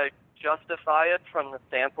could justify it from the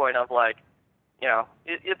standpoint of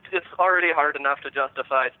it's already hard enough to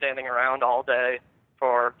justify standing around all day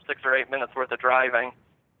for 6 or 8 minutes worth of driving.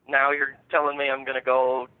 Now you're telling me I'm going to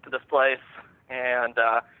go to this place and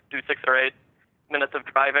do 6 or 8 minutes of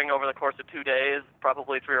driving over the course of 2 days,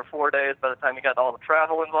 probably 3 or 4 days by the time you got all the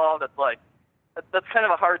travel involved. It's like, that's kind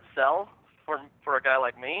of a hard sell for a guy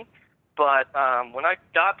like me. But when I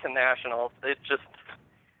got to nationals, it's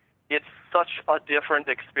such a different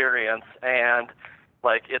experience, and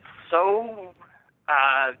like it's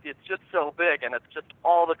just so big, and it's just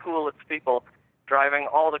all the coolest people driving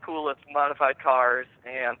all the coolest modified cars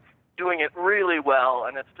and doing it really well,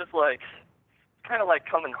 and it's just like kind of like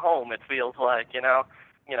coming home. It feels like,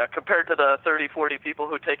 compared to the 30, 40 people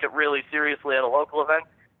who take it really seriously at a local event,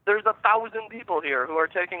 there's 1,000 people here who are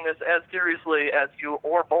taking this as seriously as you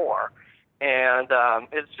or more. And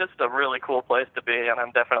it's just a really cool place to be, and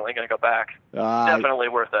I'm definitely going to go back. Definitely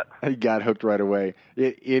worth it. I got hooked right away.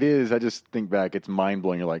 It is. I just think back. It's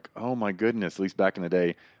mind-blowing. You're like, oh, my goodness, at least back in the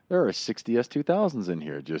day, there are 60 S2000s in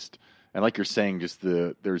here. And like you're saying,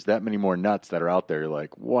 there's that many more nuts that are out there. You're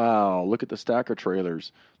like, wow, look at the stacker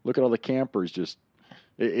trailers. Look at all the campers.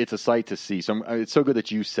 It's a sight to see. So it's so good that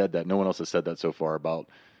you said that. No one else has said that so far about,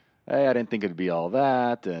 hey, I didn't think it'd be all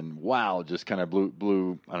that. And wow, just kind of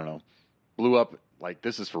blew up like,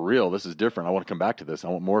 this is for real. This is different. I want to come back to this. I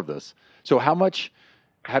want more of this. So how much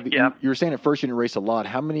you were saying at first you didn't race a lot.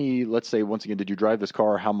 How many, let's say, once again, did you drive this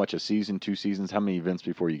car? How much a season, 2 seasons? How many events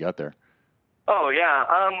before you got there? Oh, yeah.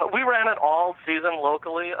 We ran it all season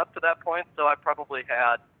locally up to that point, so I probably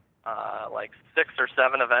had like 6 or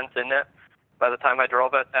 7 events in it by the time I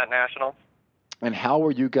drove it at Nationals. And how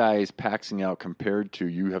were you guys paxing out compared to,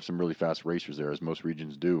 you have some really fast racers there, as most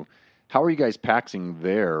regions do. How are you guys paxing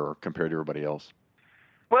there compared to everybody else?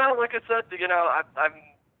 Well, like I said,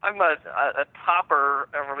 I'm a topper,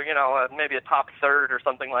 maybe a top third or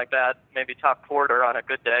something like that, maybe top quarter on a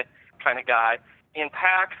good day kind of guy. In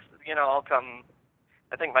PAX, I'll come,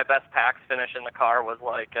 I think my best PAX finish in the car was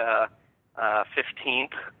like 15th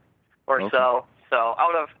or so. So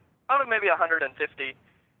out of maybe 150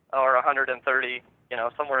 or 130,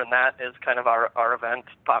 somewhere in that is kind of our event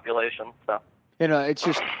population. So. It's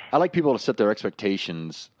just, I like people to set their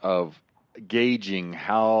expectations of gauging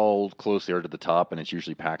how close they are to the top, and it's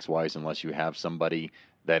usually PAX-wise unless you have somebody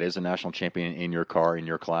that is a national champion in your car, in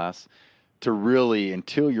your class, to really,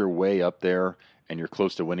 until you're way up there and you're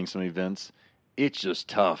close to winning some events, it's just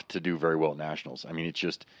tough to do very well at nationals. I mean, it's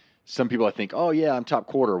just, some people I think, oh yeah, I'm top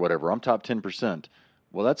quarter or whatever, I'm top 10%.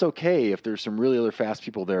 Well, that's okay if there's some really other fast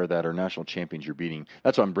people there that are national champions you're beating.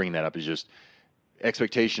 That's why I'm bringing that up, is just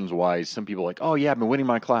expectations-wise, some people are like, oh yeah, I've been winning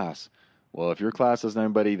my class. Well, if your class doesn't have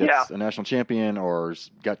anybody that's a national champion or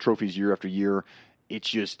got trophies year after year,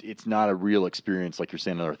 it's not a real experience like you're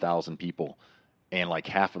saying another 1,000 people. And like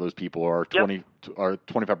half of those people are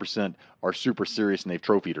 25% are super serious and they've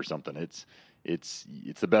trophied or something. It's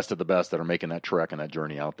the best of the best that are making that trek and that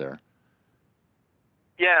journey out there.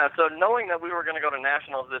 Yeah, so knowing that we were going to go to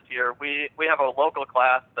nationals this year, we have a local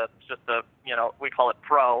class that's just we call it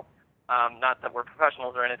pro. Not that we're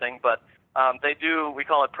professionals or anything, but we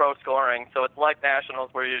call it pro scoring. So it's like nationals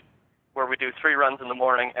where we do 3 runs in the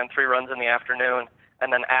morning and 3 runs in the afternoon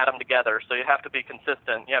and then add them together. So you have to be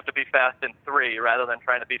consistent. You have to be fast in 3 rather than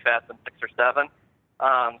trying to be fast in 6 or 7.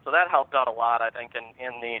 So that helped out a lot, I think,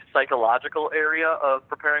 in the psychological area of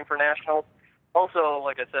preparing for nationals. Also,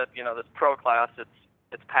 like I said, this pro class,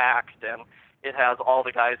 it's packed and it has all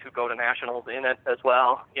the guys who go to nationals in it as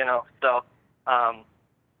well, So,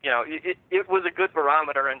 it was a good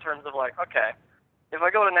barometer in terms of like, okay, if I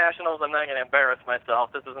go to nationals, I'm not going to embarrass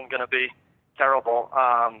myself. This isn't going to be terrible.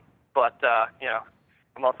 But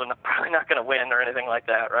I'm also probably not going to win or anything like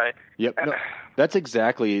that, right? Yep. No, that's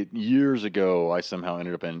exactly, years ago, I somehow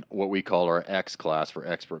ended up in what we call our X class for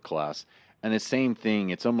expert class. And the same thing,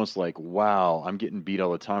 it's almost like, wow, I'm getting beat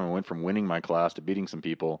all the time. I went from winning my class to beating some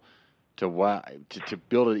people to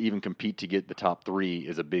be able to even compete to get the top 3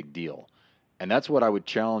 is a big deal. And that's what I would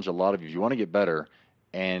challenge a lot of you. If you want to get better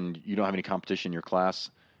and you don't have any competition in your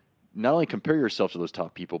class, not only compare yourself to those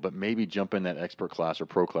top people, but maybe jump in that expert class or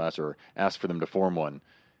pro class or ask for them to form one.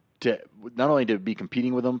 To not only to be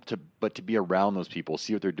competing with them, but to be around those people,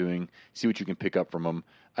 see what they're doing, see what you can pick up from them.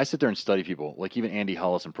 I sit there and study people, like even Andy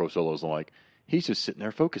Hollis in Pro Solos. I'm like, he's just sitting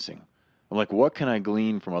there focusing. I'm like, what can I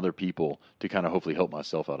glean from other people to kind of hopefully help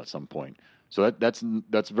myself out at some point? So that's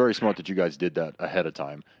very smart that you guys did that ahead of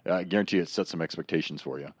time. I guarantee it set some expectations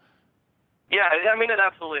for you. Yeah, I mean, it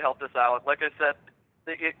absolutely helped us out. Like I said,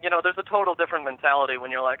 there's a total different mentality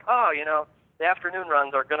when you're like, oh, the afternoon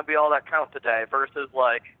runs are going to be all that count today versus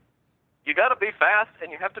like, you got to be fast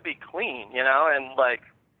and you have to be clean, and like,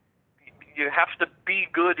 you have to be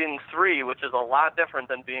good in 3, which is a lot different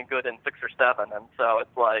than being good in 6 or 7. And so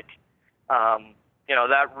it's like,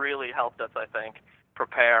 that really helped us, I think,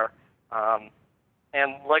 prepare.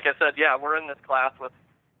 And like I said, yeah, we're in this class with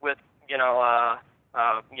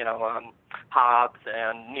Hobbs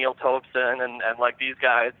and Neil Tobson and like these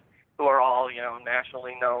guys who are all,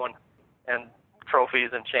 nationally known and trophies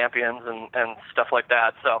and champions and stuff like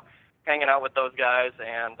that. So hanging out with those guys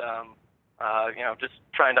and, just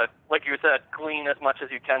trying to, like you said, glean as much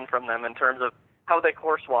as you can from them in terms of how they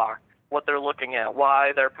course walk, what they're looking at,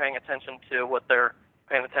 why they're paying attention to what they're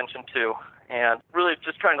paying attention to, and really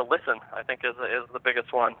just trying to listen, I think, is the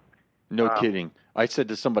biggest one. No kidding. I said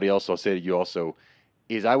to somebody else, I'll say to you also,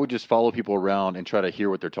 is I would just follow people around and try to hear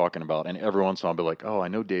what they're talking about. And every once in a while I'll be like, oh, I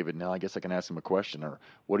know David now. I guess I can ask him a question. Or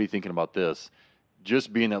what are you thinking about this?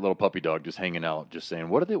 Just being that little puppy dog, just hanging out, just saying,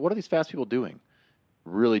 what are these fast people doing?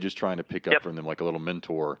 Really just trying to pick up from them like a little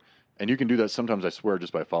mentor. And you can do that sometimes, I swear,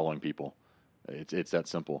 just by following people. It's that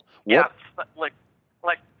simple. Yeah, like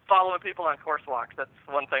following people on course walks. That's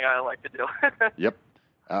one thing I like to do. Yep.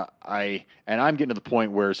 I'm getting to the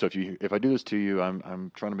point where, so if I do this to you,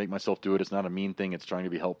 I'm trying to make myself do it. It's not a mean thing. It's trying to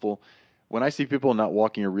be helpful. When I see people not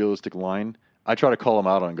walking a realistic line, I try to call them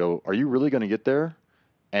out and go, are you really going to get there?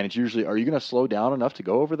 And it's usually, are you going to slow down enough to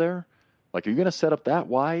go over there? Like, are you going to set up that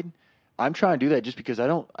wide? I'm trying to do that just because I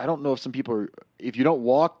don't know if some people are, if you don't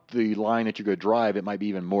walk the line that you're going to drive, it might be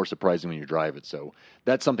even more surprising when you drive it. So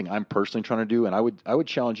that's something I'm personally trying to do. And I would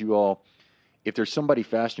challenge you all, if there's somebody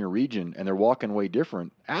fast in your region and they're walking way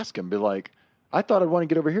different, ask them, be like, I thought I'd want to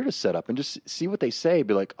get over here to set up, and just see what they say.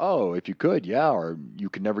 Be like, oh, if you could, yeah, or you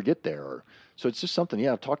could never get there. Or, so it's just something,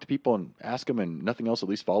 talk to people and ask them, and nothing else, at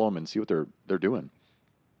least follow them and see what they're doing.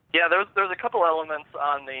 Yeah, there's a couple elements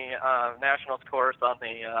on the Nationals course on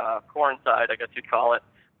the corn side, I guess you'd call it.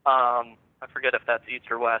 I forget if that's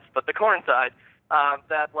east or west, but the corn side,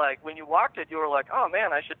 that like when you walked it, you were like, oh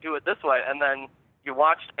man, I should do it this way, and then you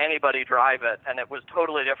watched anybody drive it, and it was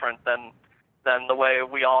totally different than the way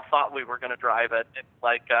we all thought we were going to drive it.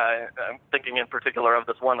 Like I'm thinking in particular of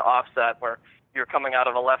this one offset where you're coming out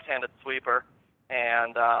of a left-handed sweeper,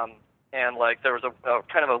 and like there was a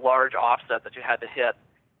kind of a large offset that you had to hit,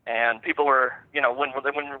 and people were,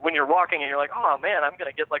 when you're walking and you're like, oh man, I'm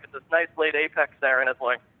going to get like this nice late apex there, and it's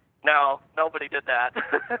like, no, nobody did that.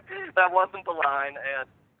 That wasn't the line, and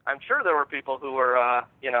I'm sure there were people who were,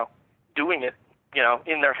 doing it,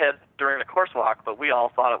 in their head during the course walk, but we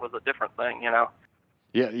all thought it was a different thing,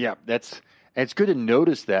 Yeah, it's good to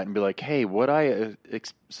notice that and be like, hey, what I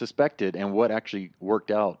suspected and what actually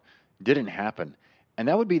worked out didn't happen. And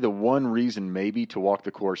that would be the one reason maybe to walk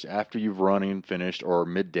the course after you've run and finished, or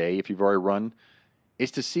midday if you've already run,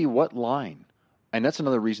 is to see what line. And that's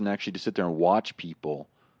another reason actually to sit there and watch people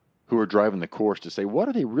who are driving the course to say, what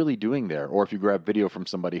are they really doing there? Or if you grab video from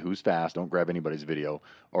somebody who's fast, don't grab anybody's video,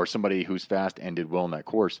 or somebody who's fast and did well in that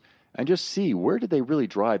course, and just see, where did they really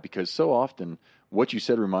drive? Because so often, what you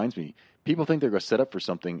said reminds me, people think they're going to set up for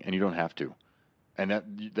something, and you don't have to. And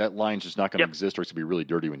that line's just not going to exist, or it's going to be really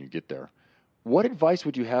dirty when you get there. What advice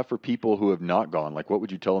would you have for people who have not gone? Like, what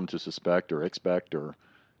would you tell them to suspect or expect, or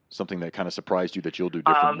something that kind of surprised you that you'll do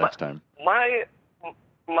different next time?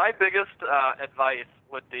 My biggest advice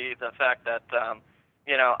would be the fact that,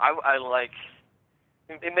 I like,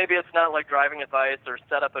 maybe it's not like driving advice or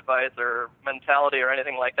setup advice or mentality or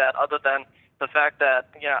anything like that, other than the fact that,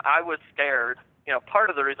 I was scared.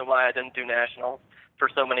 Part of the reason why I didn't do nationals for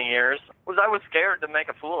so many years was I was scared to make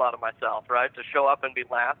a fool out of myself, right? To show up and be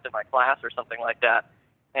last in my class or something like that.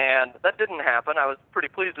 And that didn't happen. I was pretty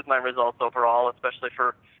pleased with my results overall, especially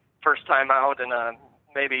for first time out in a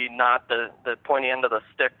maybe not the pointy end of the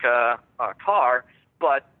stick car,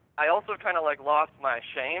 but I also kind of like lost my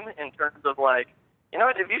shame in terms of like,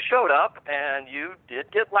 if you showed up and you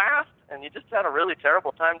did get last and you just had a really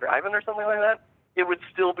terrible time driving or something like that, it would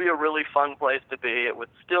still be a really fun place to be. It would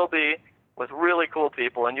still be with really cool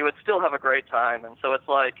people, and you would still have a great time. And so it's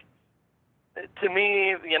like, to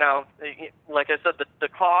me, like I said, the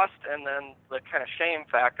cost and then the kind of shame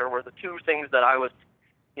factor were the two things that I was,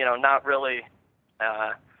 not really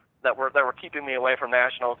that were keeping me away from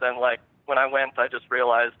nationals. And like when I went, I just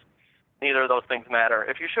realized neither of those things matter.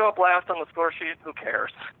 If you show up last on the score sheet, who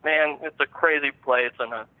cares? Man, it's a crazy place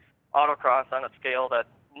and an autocross on a scale that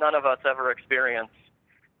none of us ever experienced,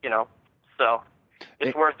 so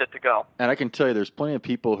it's worth it to go. And I can tell you there's plenty of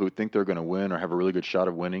people who think they're going to win or have a really good shot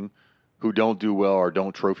of winning who don't do well or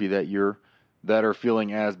don't trophy that year, that are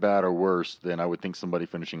feeling as bad or worse than I would think somebody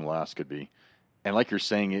finishing last could be. And like you're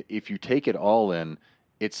saying, if you take it all in,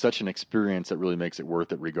 it's such an experience that really makes it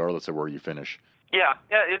worth it regardless of where you finish. Yeah,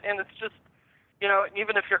 and it's just,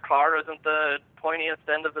 even if your car isn't the pointiest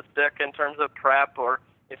end of the stick in terms of prep, or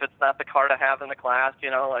if it's not the car to have in the class,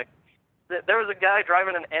 like there was a guy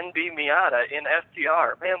driving an NB Miata in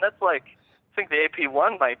STR. Man, that's like, I think the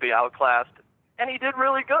AP1 might be outclassed he did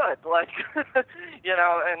really good, like, you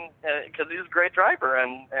know, and because he's a great driver,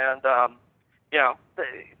 and you know,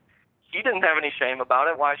 he didn't have any shame about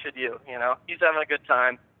it. Why should you? You know, he's having a good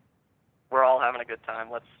time. We're all having a good time.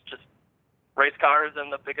 Let's just race cars in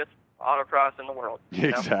the biggest autocross in the world.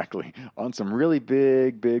 Exactly. On some really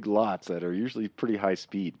big lots that are usually pretty high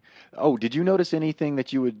speed. Oh, did you notice anything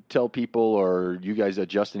that you would tell people, or you guys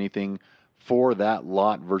adjust anything for that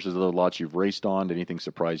lot versus other lots you've raced on? Did anything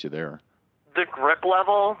surprise you there? The grip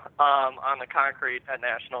level on the concrete at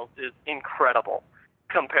Nationals is incredible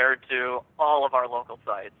compared to all of our local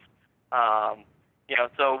sites. You know,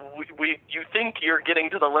 so you think you're getting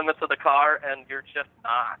to the limits of the car, and you're just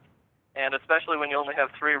not. And especially when you only have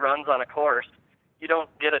 3 runs on a course, you don't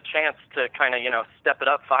get a chance to kind of, you know, step it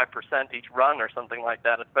up 5% each run or something like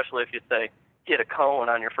that, especially if you, say, hit a cone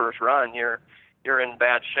on your first run. You're in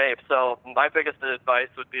bad shape. So my biggest advice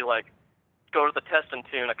would be, like, go to the test and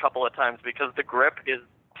tune a couple of times, because the grip is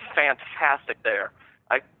fantastic there.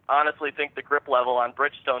 I honestly think the grip level on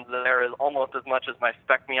Bridgestones there is almost as much as my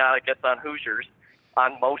Spec Miata gets on Hoosiers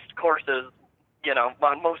on most courses, you know,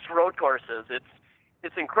 on most road courses.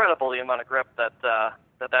 It's incredible the amount of grip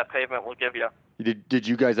that pavement will give you. Did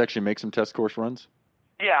you guys actually make some test course runs?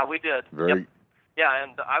 Yeah, we did. Very. Yep. Yeah,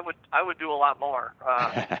 and I would do a lot more.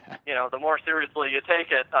 You know, the more seriously you take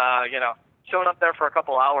it, you know, showing up there for a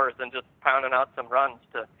couple hours and just pounding out some runs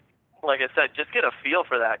to, like I said, just get a feel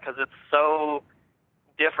for that, because it's so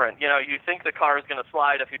different. You know, you think the car is going to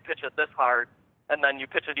slide if you pitch it this hard, and then you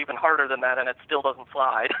pitch it even harder than that, and it still doesn't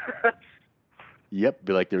slide. Yep,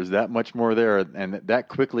 be like there's that much more there, and that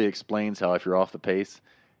quickly explains how if you're off the pace,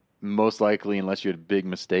 most likely, unless you had big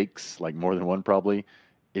mistakes, like more than one probably,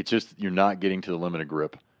 it's just you're not getting to the limit of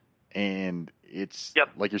grip. And it's,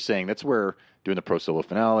 like you're saying, that's where doing the Pro Solo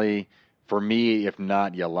Finale, for me, if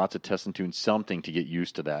not, lots of test and tune, something to get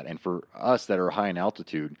used to that. And for us that are high in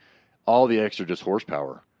altitude, all the extra just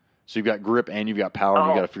horsepower. So you've got grip and you've got power, and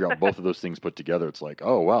you've got to figure out both of those things put together. It's like,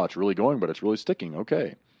 oh, wow, it's really going, but it's really sticking.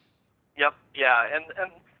 Okay. Yep, yeah, and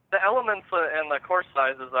the elements and the course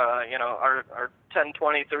sizes, you know, are 10,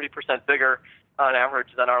 20, 30% bigger on average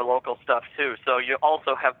than our local stuff too. So you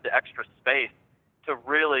also have the extra space to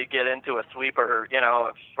really get into a sweeper, you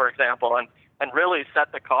know, for example, and really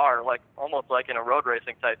set the car like almost like in a road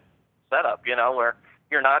racing type setup, you know, where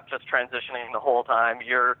you're not just transitioning the whole time.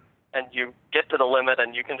 You get to the limit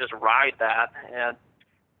and you can just ride that, and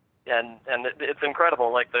it's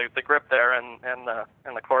incredible, like the grip there and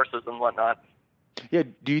the courses and whatnot. Yeah,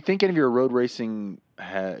 do you think any of your road racing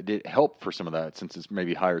did help for some of that, since it's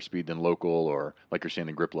maybe higher speed than local, or like you're saying,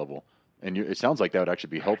 the grip level? And it sounds like that would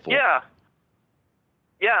actually be helpful. Yeah,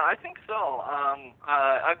 I think so.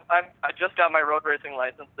 I just got my road racing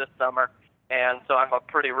license this summer, and so I'm a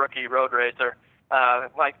pretty rookie road racer. I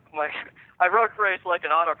road race like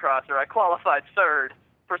an autocrosser. I qualified third.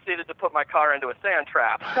 Proceeded to put my car into a sand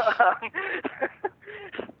trap.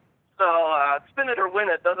 So spin it or win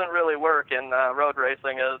it doesn't really work in road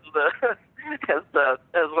racing as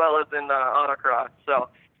well as in autocross. So,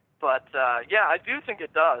 but yeah, I do think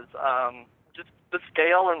it does. Just the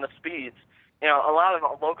scale and the speeds. You know, a lot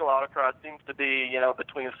of local autocross seems to be, you know,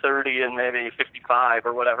 between 30 and maybe 55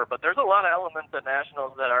 or whatever. But there's a lot of elements at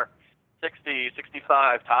Nationals that are 60,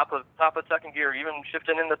 65, top of second gear, even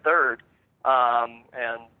shifting into third.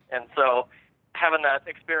 And so having that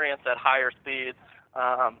experience at higher speeds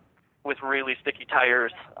with really sticky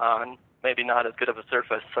tires on maybe not as good of a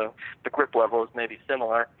surface, so the grip level is maybe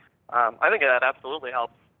similar, I think that absolutely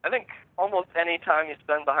helps. I think almost any time you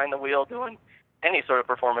spend behind the wheel doing any sort of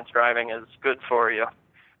performance driving is good for you,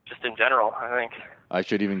 just in general, I think. I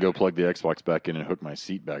should even go plug the Xbox back in and hook my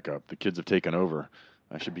seat back up. The kids have taken over.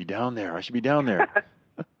 I should be down there.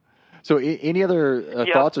 So any other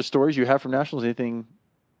thoughts or stories you have from Nationals? Anything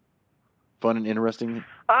fun and interesting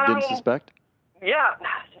didn't suspect? Yeah,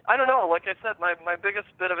 I don't know. Like I said, my biggest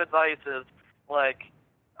bit of advice is, like,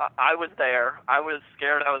 I was there. I was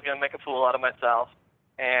scared I was going to make a fool out of myself,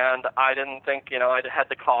 and I didn't think, you know, I had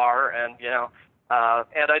the car, and, you know,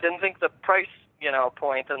 and I didn't think the price, you know,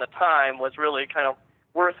 point and the time was really kind of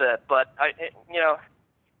worth it. But, you know,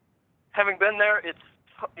 having been there,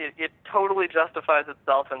 it totally justifies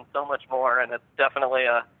itself and so much more, and it's definitely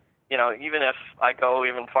a, you know, even if I go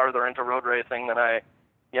even farther into road racing than I,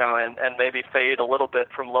 you know, and maybe fade a little bit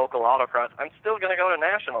from local autocross, I'm still going to go to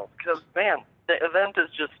Nationals because, man, the event is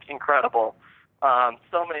just incredible.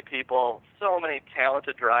 So many people, so many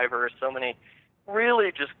talented drivers, so many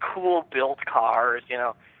really just cool built cars, you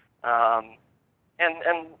know,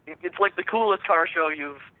 and it's like the coolest car show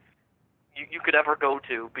you could ever go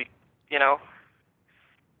to, you know,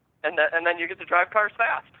 and then you get to drive cars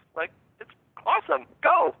fast. Like, it's awesome,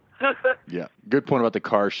 go. Yeah, good point about the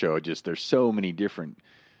car show. Just there's so many different,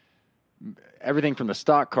 everything from the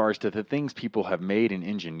stock cars to the things people have made and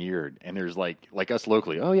engineered. And there's like us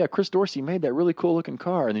locally. Oh yeah, Chris Dorsey made that really cool looking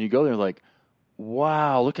car. And then you go there and like,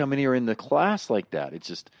 wow, look how many are in the class like that. It's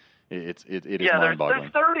just, it is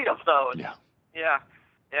mind-boggling. There's 30 of those. Yeah.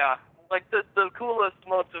 Like the coolest,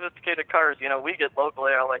 most sophisticated cars, we get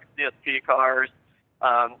locally are like CSP cars,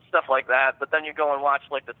 stuff like that. But then you go and watch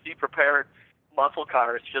like the C-prepared muscle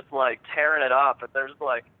cars just like tearing it up. And there's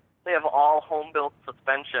like, they have all home-built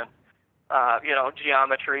suspension,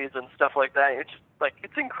 geometries and stuff like that. It's just like,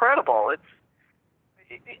 it's incredible.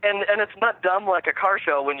 And it's not dumb like a car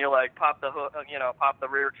show when you like pop the hood, pop the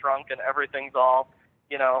rear trunk and everything's all,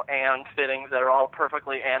 and fittings that are all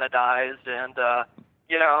perfectly anodized. And,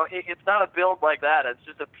 it's not a build like that. It's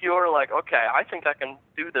just a pure like, okay, I think I can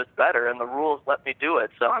do this better and the rules let me do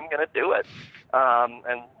it. So I'm going to do it.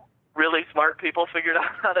 And really smart people figured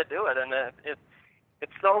out how to do it. And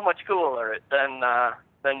it's so much cooler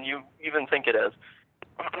than you even think it is.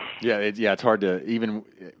 Yeah, it's hard to even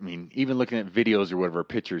looking at videos or whatever,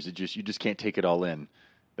 pictures, you just can't take it all in,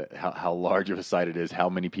 how large of a site it is, how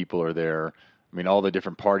many people are there. I mean, all the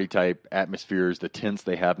different party type atmospheres, the tents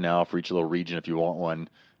they have now for each little region if you want one.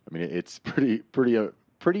 I mean, it's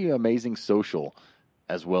pretty amazing social,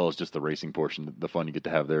 as well as just the racing portion, the fun you get to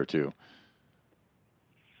have there too.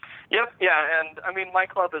 Yep, yeah, and I mean, my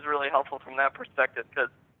club is really helpful from that perspective because,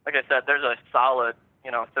 like I said, there's a solid,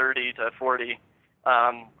 30 to 40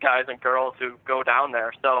 guys and girls who go down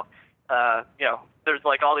there. So, there's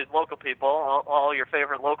like all these local people, all your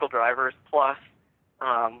favorite local drivers, plus,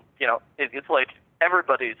 it's like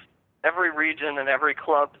every region and every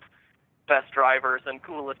club's best drivers and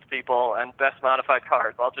coolest people and best modified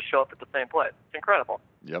cars all just show up at the same place. It's incredible.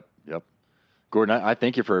 Yep. Gordon, I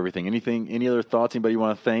thank you for everything. Any other thoughts? Anybody you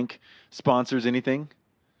want to thank? Sponsors, anything?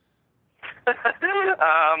 I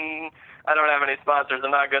don't have any sponsors.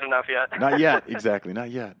 I'm not good enough yet. Not yet. Exactly. Not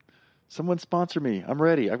yet. Someone sponsor me. I'm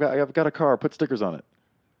ready. I've got a car. Put stickers on it.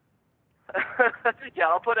 Yeah,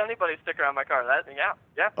 I'll put anybody's sticker on my car.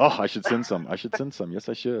 Yeah. Oh, I should send some. Yes,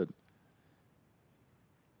 I should.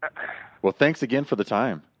 Well, thanks again for the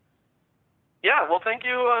time. Yeah. Well, thank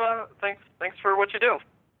you. Thanks for what you do.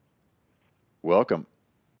 Welcome.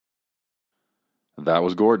 That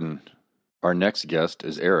was Gordon. Our next guest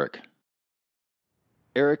is Eric.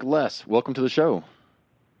 Eric Less, welcome to the show.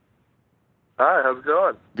 Hi, how's it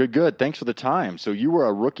going? Good. Thanks for the time. So you were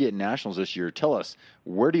a rookie at Nationals this year. Tell us,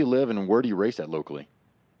 where do you live and where do you race at locally?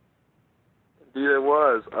 Indeed, it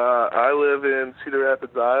was. I live in Cedar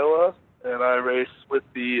Rapids, Iowa, and I race with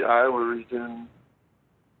the Iowa region.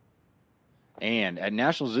 And at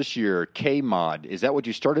Nationals this year, K-Mod, is that what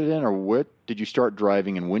you started in, or what did you start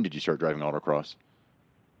driving, and when did you start driving autocross?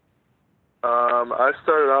 I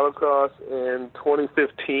started autocross in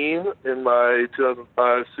 2015 in my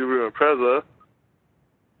 2005 Subaru Impreza,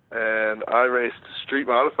 and I raced street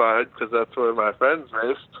modified because that's where my friends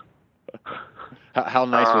raced. How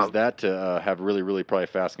nice was that to have really, really probably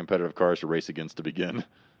fast competitive cars to race against to begin?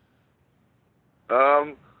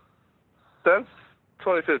 Since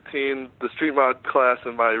 2015, the street mod class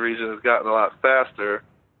in my region has gotten a lot faster.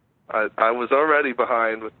 I was already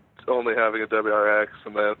behind with only having a WRX,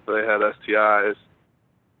 and then they had STIs.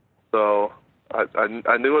 So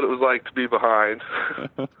I knew what it was like to be behind.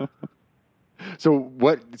 So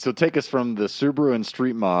take us from the Subaru and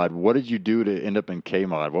street mod. What did you do to end up in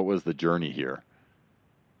K-Mod? What was the journey here?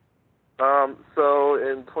 So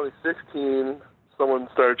in 2016, someone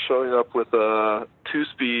started showing up with a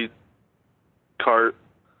 2-speed kart,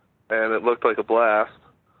 and it looked like a blast.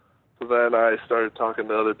 So then I started talking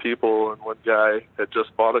to other people, and one guy had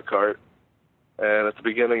just bought a kart. And at the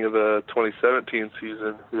beginning of the 2017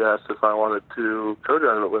 season, he asked if I wanted to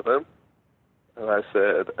co-drive it with him. And I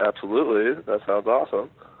said, absolutely, that sounds awesome.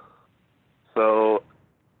 So,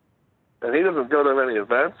 and he doesn't go to many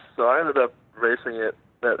events, so I ended up racing it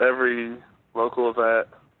at every local event.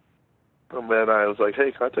 And then I was like,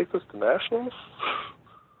 hey, can I take this to Nationals?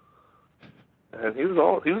 And he was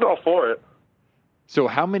all for it. So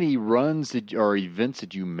how many runs or events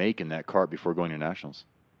did you make in that kart before going to Nationals?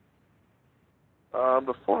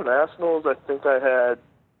 Before Nationals, I think I had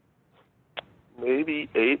maybe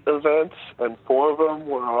 8 events, and 4 of them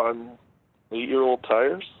were on 8-year-old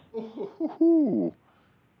tires. Ooh.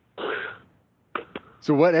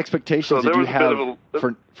 So what expectations did you have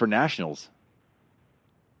for Nationals?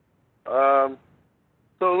 So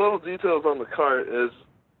a little details on the kart is,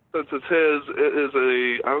 since it's his, it is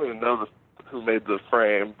I don't even know who made the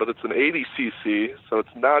frame, but it's an 80cc, so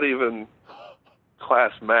it's not even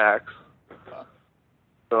Class Max.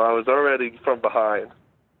 So I was already from behind.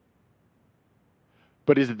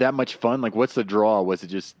 But is it that much fun? Like, what's the draw? Was it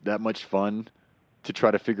just that much fun to try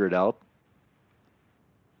to figure it out?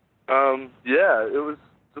 Yeah, it was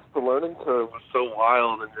just the learning curve was so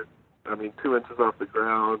wild, and 2 inches off the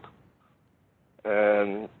ground,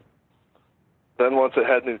 and then once it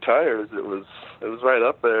had new tires, it was right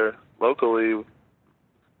up there locally,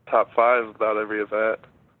 top 5 about every event.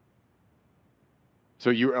 So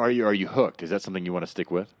are you hooked? Is that something you want to stick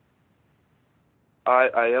with?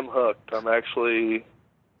 I am hooked. I'm actually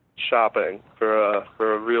shopping for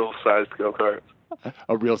a real sized go-kart.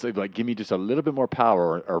 A real, like, give me just a little bit more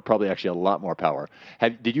power, or probably actually a lot more power.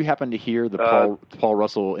 Did you happen to hear the Paul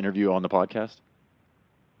Russell interview on the podcast?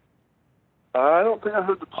 I don't think I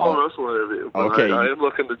heard the Paul Russell interview, but okay. I am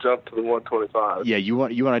looking to jump to the 125. Yeah, you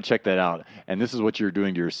want to check that out. And this is what you're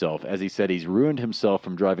doing to yourself. As he said, he's ruined himself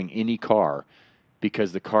from driving any car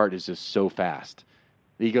because the kart is just so fast.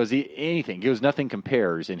 He goes, anything. He goes, nothing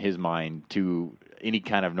compares in his mind to any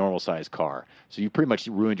kind of normal-sized car. So you pretty much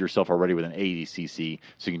ruined yourself already with an 80cc,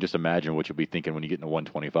 so you can just imagine what you'll be thinking when you get in a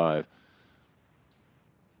 125.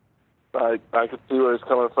 I could see where he's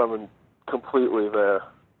coming from and completely there.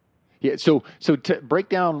 Yeah, so to break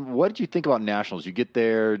down, what did you think about Nationals? You get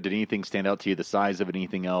there, did anything stand out to you, the size of it,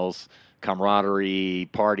 anything else, camaraderie,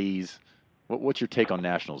 parties? What's your take on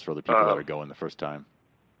Nationals for the people that are going the first time?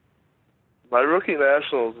 My rookie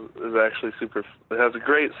Nationals is actually it has a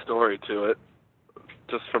great story to it,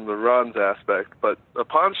 just from the runs aspect. But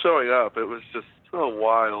upon showing up, it was just so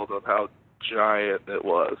wild on how giant it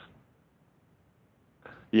was.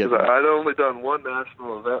 Yeah, I'd only done one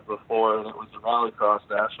national event before, and it was the Rallycross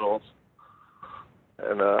Nationals.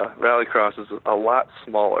 And Rallycross is a lot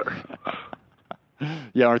smaller.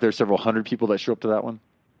 Yeah, aren't there several hundred people that show up to that one?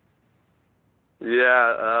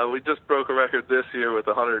 Yeah, we just broke a record this year with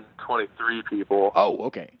 123 people. Oh,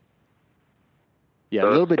 okay. Yeah, so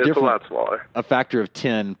a little bit different. It's a lot smaller. A factor of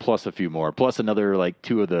 10 plus a few more, plus another like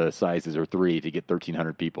 2 of the sizes or 3 to get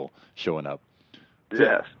 1,300 people showing up. So,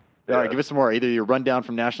 yes. All right, give us some more. Either your rundown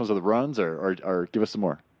from Nationals of the runs, or give us some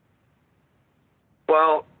more.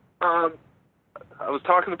 Well, I was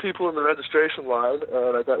talking to people in the registration line,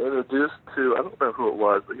 and I got introduced to, I don't know who it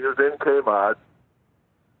was, but he was in K-Mod.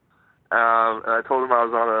 And I told him I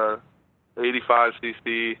was on a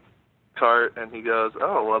 85cc kart, and he goes,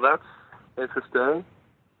 "Oh, well, that's interesting."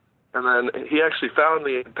 And then he actually found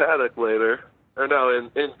me in paddock later, in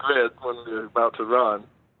grid when we were about to run.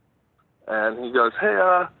 And he goes,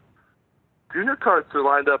 "Hey, junior karts are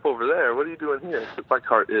lined up over there. What are you doing here?" Because my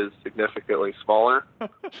kart is significantly smaller.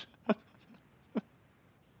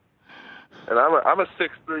 And I'm a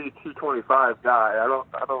 6'3", 225 guy.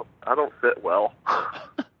 I don't fit well.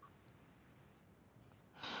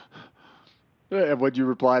 And what'd you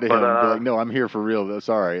reply to him? Be like, "No, I'm here for real.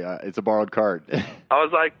 Sorry, it's a borrowed cart." I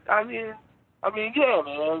was like, I mean, yeah,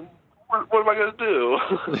 man. What am I gonna do?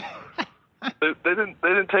 they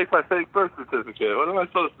didn't take my fake birth certificate. What am I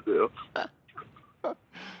supposed to do?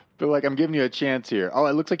 But like, I'm giving you a chance here. Oh,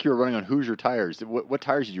 it looks like you were running on Hoosier tires. What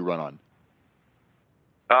tires did you run on?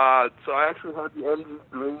 So I actually had the engine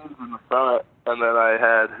greens in the front, and then I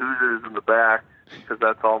had Hoosiers in the back, because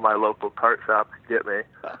that's all my local kart shop could get me.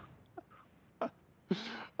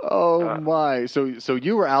 Oh my! So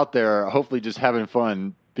you were out there, hopefully just having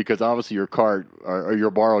fun, because obviously your kart or your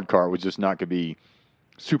borrowed kart was just not going to be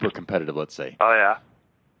super competitive, let's say. Oh yeah,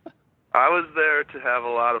 I was there to have a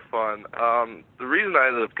lot of fun. The reason I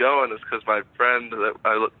ended up going is because my friend that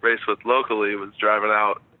I raced with locally was driving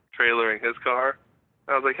out, trailering his car.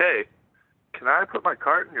 And I was like, "Hey, can I put my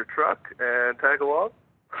kart in your truck and tag along?"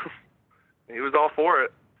 And he was all for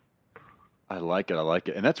it. I like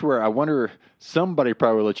it. And that's where I wonder, somebody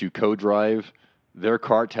probably let you co-drive their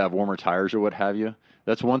kart to have warmer tires or what have you.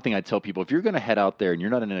 That's one thing I tell people. If you're going to head out there and you're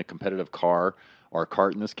not in a competitive car, or a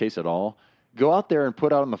kart in this case at all, go out there and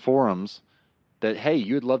put out in the forums that, hey,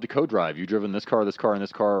 you'd love to co-drive. You've driven this car, and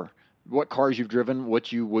this car, what cars you've driven,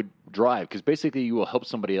 what you would drive. Because basically you will help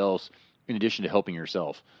somebody else in addition to helping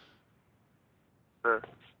yourself. Sure.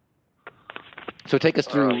 So take us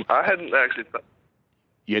through. I hadn't actually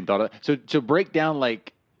You hadn't thought of that? So break down,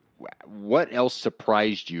 like, what else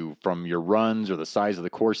surprised you from your runs or the size of the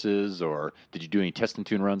courses, or did you do any test and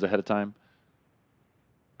tune runs ahead of time?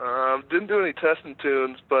 Didn't do any test and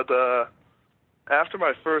tunes, but after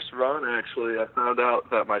my first run, actually, I found out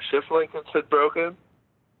that my shift linkage had broken,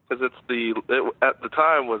 because it at the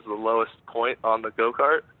time was the lowest point on the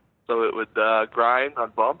go-kart, so it would grind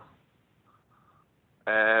on bumps.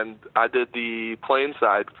 And I did the plain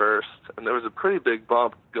side first, and there was a pretty big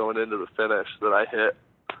bump going into the finish that I hit.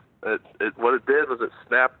 what it did was it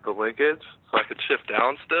snapped the linkage, so I could shift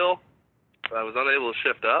down still, but I was unable to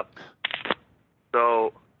shift up.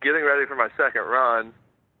 So getting ready for my second run,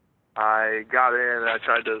 I got in and I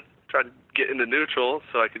tried to get into neutral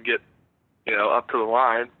so I could get, up to the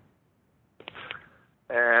line.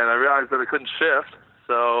 And I realized that I couldn't shift,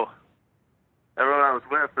 so everyone I was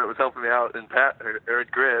with that was helping me out in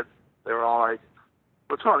grid, they were all like,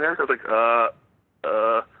 "What's wrong, Eric?" I was like, I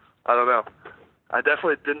don't know. I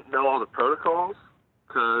definitely didn't know all the protocols,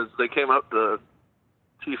 because they came up, the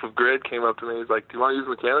chief of grid came up to me, he's like, "Do you want to use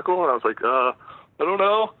mechanical?" And I was like, I don't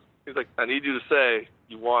know. He's like, "I need you to say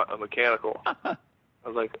you want a mechanical." I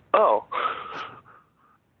was like, "Oh,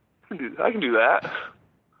 I can do that."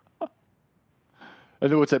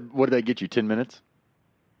 And then what did that get you, 10 minutes?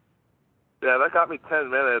 Yeah, that got me 10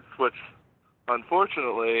 minutes, which,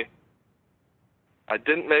 unfortunately, I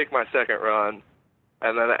didn't make my second run.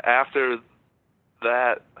 And then after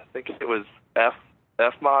that, I think it was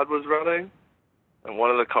F-Mod was running, and one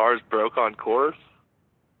of the cars broke on course.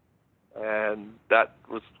 And that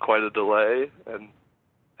was quite a delay. And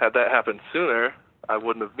had that happened sooner, I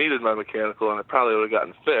wouldn't have needed my mechanical, and I probably would have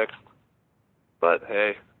gotten fixed. But,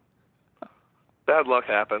 hey, bad luck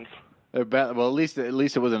happens. Well, at least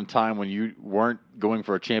it wasn't a time when you weren't going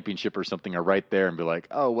for a championship or something, or right there and be like,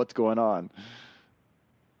 "Oh, what's going on?"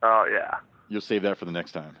 Oh, yeah. You'll save that for the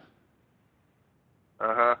next time.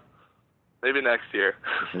 Uh-huh. Maybe next year.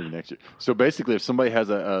 Maybe next year. So basically, if somebody has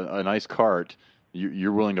a nice cart,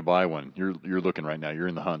 you're willing to buy one. You're looking right now. You're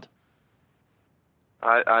in the hunt.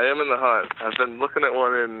 I am in the hunt. I've been looking at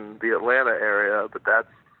one in the Atlanta area, but that's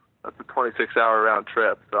a 26-hour round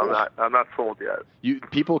trip, so I'm not sold yet.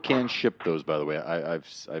 People can ship those, by the way.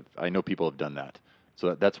 I know people have done that.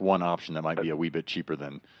 So that's one option that might be a wee bit cheaper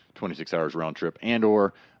than 26 hours round trip. And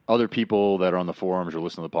or other people that are on the forums or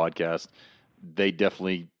listen to the podcast, they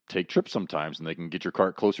definitely take trips sometimes, and they can get your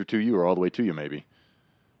cart closer to you or all the way to you maybe.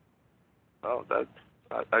 Oh,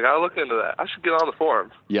 I got to look into that. I should get on the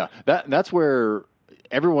forums. Yeah, that's where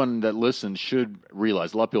everyone that listens should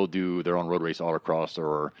realize. A lot of people do their own road race autocross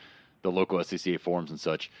or the local SCCA forums and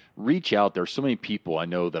such. Reach out. There's so many people I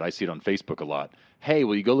know that I see it on Facebook a lot. "Hey,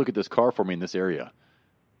 will you go look at this car for me in this area?"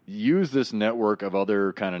 Use this network of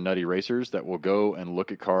other kind of nutty racers that will go and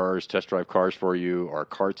look at cars, test drive cars for you, or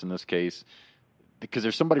carts in this case, because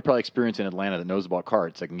there's somebody probably experienced in Atlanta that knows about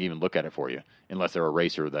carts that can even look at it for you, unless they're a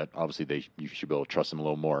racer that obviously you should be able to trust them a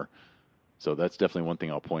little more. So that's definitely one thing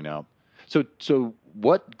I'll point out. So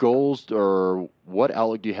what goals or what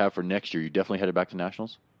outlook do you have for next year? You definitely headed back to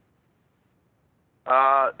Nationals?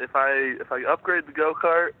 If I upgrade the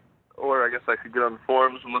go-kart, or I guess I could get on the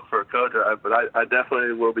forums and look for a co-drive, but I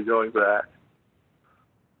definitely will be going back.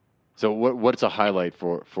 So what's a highlight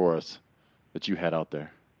for us that you had out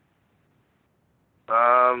there?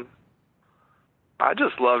 I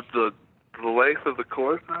just loved the length of the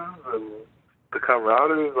courses, and the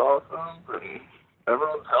camaraderie is awesome, and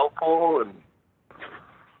everyone's helpful, and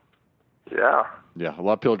yeah. Yeah, a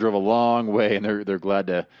lot of people drove a long way, and they're glad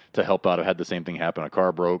to help out. I had the same thing happen. A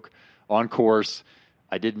car broke on course.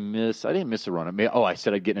 I didn't miss a run. I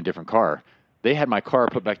said I'd get in a different car. They had my car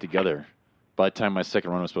put back together by the time my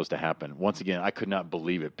second run was supposed to happen. Once again, I could not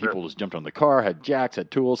believe it. People just jumped on the car, had jacks,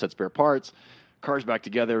 had tools, had spare parts, cars back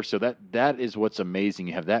together. So that is what's amazing.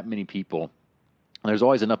 You have that many people. There's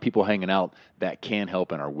always enough people hanging out that can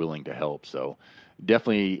help and are willing to help. So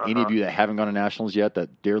definitely any of you that haven't gone to Nationals yet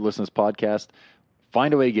that dare listen to this podcast,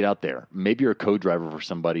 find a way to get out there. Maybe you're a co-driver for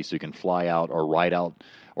somebody so you can fly out or ride out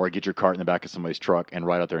or get your cart in the back of somebody's truck and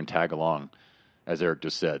ride out there and tag along, as Eric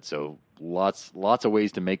just said. So lots of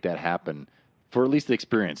ways to make that happen for at least the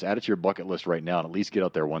experience. Add it to your bucket list right now and at least get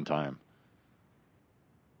out there one time.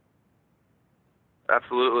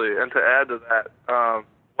 Absolutely. And to add to that,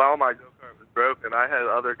 while my go-kart was broken, I had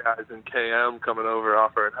other guys in KM coming over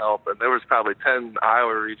offering help, and there was probably 10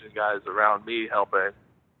 Iowa region guys around me helping.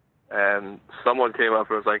 And someone came up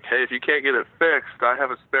and was like, "Hey, if you can't get it fixed, I have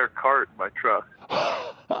a spare cart in my truck."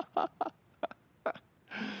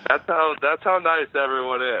 That's how nice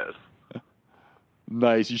everyone is.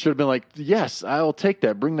 Nice. You should have been like, "Yes, I'll take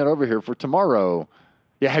that. Bring that over here for tomorrow."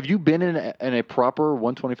 Yeah. Have you been in a proper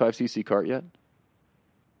 125cc cart yet?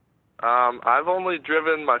 I've only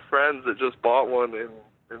driven my friends that just bought one in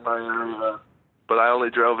my area, but I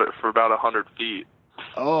only drove it for about 100 feet.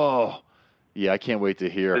 Oh. Yeah, I can't wait to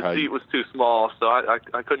hear the seat was too small, so I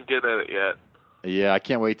couldn't get in it yet. Yeah, I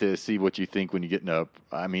can't wait to see what you think when you get in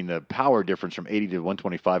the power difference from 80 to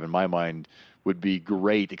 125 in my mind would be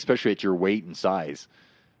great, especially at your weight and size.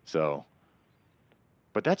 So,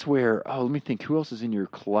 but that's where, let me think. Who else is in your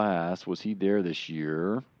class? Was he there this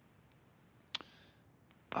year?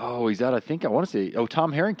 Oh, he's out. I want to say,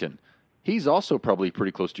 Tom Harrington. He's also probably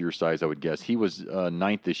pretty close to your size, I would guess. He was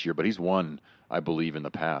ninth this year, but he's won, I believe, in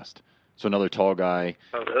the past. So another tall guy.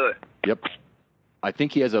 Oh, really? Yep. I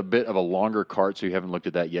think he has a bit of a longer cart, so you haven't looked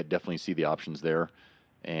at that yet. Definitely see the options there.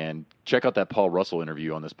 And check out that Paul Russell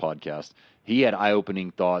interview on this podcast. He had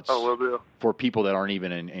eye-opening thoughts for people that aren't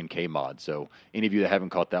even in K-Mod. So any of you that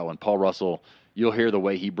haven't caught that one, Paul Russell, you'll hear the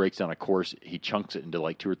way he breaks down a course. He chunks it into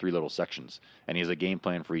like 2 or 3 little sections, and he has a game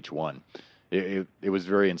plan for each one. It was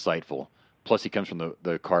very insightful. Plus, he comes from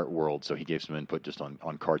the kart world, so he gave some input just on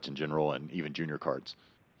karts in general and even junior karts.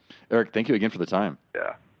 Eric, thank you again for the time.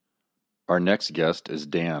 Yeah. Our next guest is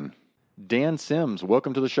Dan. Dan Sims,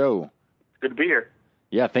 welcome to the show. Good to be here.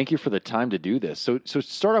 Yeah, thank you for the time to do this. So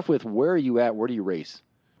start off with, where are you at? Where do you race?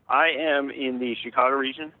 I am in the Chicago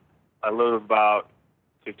region. I live about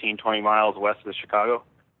 15, 20 miles west of Chicago.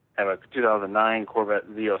 I have a 2009 Corvette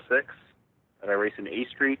Z06 that I race in A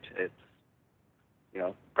Street. It's,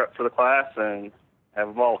 prep for the class and have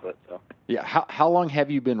a ball with it. So. Yeah, how long have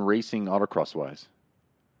you been racing autocross-wise?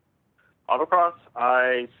 Autocross,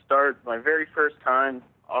 I started my very first time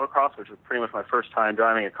autocross, which was pretty much my first time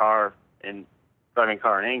driving a car in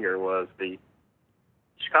anger, was the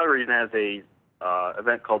Chicago region has a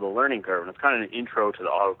event called the Learning Curve, and it's kind of an intro to the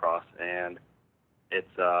autocross, and they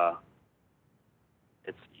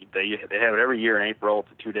have it every year in April.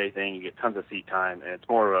 It's a 2-day thing. You get tons of seat time, and it's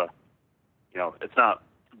more of a, it's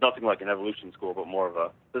nothing like an evolution school, but more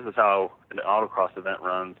of this is how an autocross event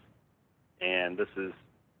runs, and this is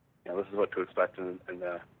what to expect in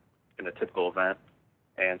a typical event.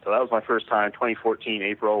 And so that was my first time. 2014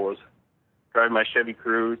 April was driving my Chevy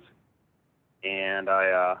Cruze, and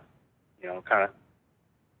I kind of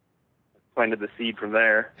planted the seed from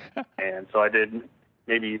there. And so I did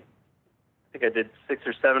I think I did 6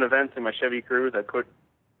 or 7 events in my Chevy Cruze. I put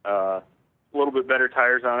a little bit better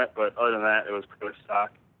tires on it, but other than that, it was pretty much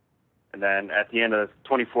stock. And then at the end of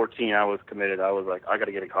 2014, I was committed. I was like, I got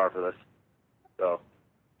to get a car for this. So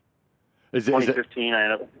 2015, I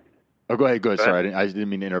ended up. Oh, go ahead. Sorry, I didn't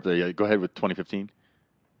mean to interrupt there. Yeah, go ahead with 2015.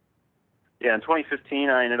 Yeah, in 2015,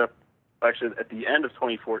 I ended up actually at the end of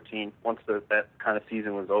 2014. Once that kind of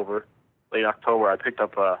season was over, late October, I picked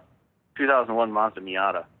up a 2001 Mazda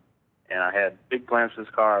Miata, and I had big plans for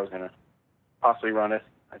this car. I was going to possibly run it.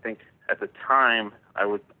 I think at the time I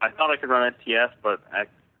thought I could run STS, but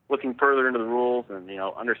looking further into the rules and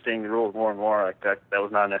understanding the rules more and more, that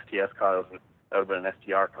was not an STS car. That would have been an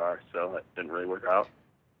STR car, so that didn't really work out.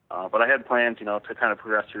 But I had plans, to kind of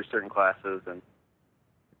progress through certain classes and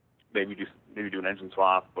maybe do an engine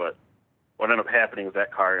swap. But what ended up happening with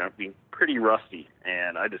that car ended up being pretty rusty,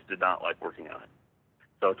 and I just did not like working on it.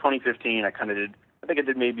 So 2015, I think I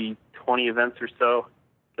did maybe 20 events or so,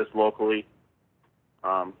 just locally.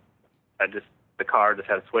 The car just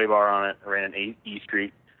had a sway bar on it. I ran an E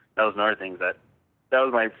Street. That was another thing that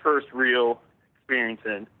was my first real experience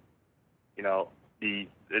in,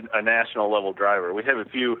 a national level driver. We have a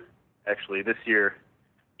few, actually, this year.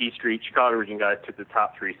 E Street Chicago region guys took the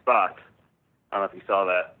top 3 spots. I don't know if you saw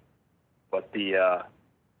that, but that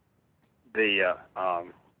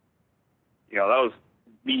was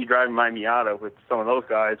me driving my Miata with some of those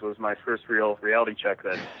guys. Was my first real reality check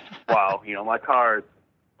that, wow, my car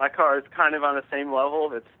is kind of on the same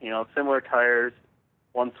level. It's similar tires,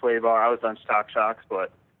 one sway bar. I was on stock shocks,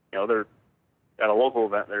 but they're at a local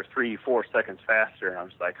event, they're 3-4 seconds faster, and I'm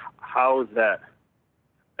just like, how is that?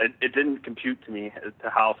 It didn't compute to me as to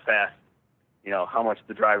how fast, how much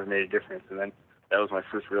the driver made a difference, and then that was my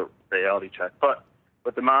first real reality check. But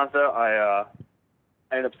with the Mazda, I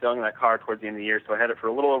ended up selling that car towards the end of the year, so I had it for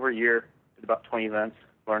a little over a year, did about 20 events,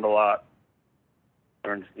 learned a lot,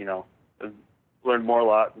 learned more a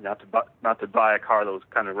lot, not to buy a car that was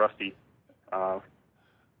kind of rusty. That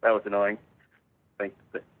was annoying. Thanks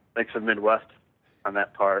for the Midwest on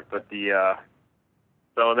that part. But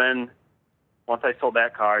so then once I sold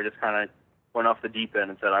that car, I just kind of went off the deep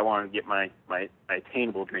end and said I wanted to get my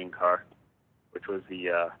attainable dream car, which was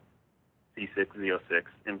the C6 Z06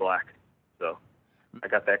 in black. So I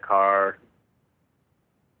got that car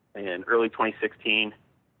in early 2016.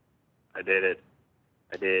 I did it.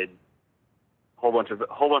 I did a whole bunch of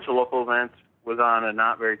local events. Was on a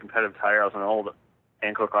not very competitive tire. I was on an old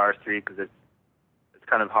Hankook RS3 because it's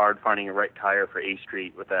kind of hard finding a right tire for A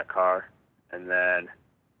Street with that car. And then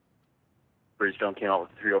Bridgestone came out with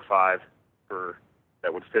a 305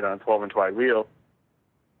 that would fit on a 12-inch wide wheel.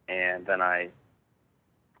 And then I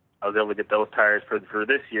was able to get those tires for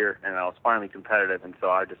this year, and I was finally competitive. And so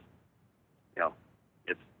I just,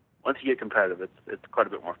 it's once you get competitive, it's quite a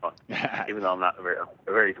bit more fun. Even though I'm not a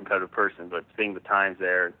very competitive person, but seeing the times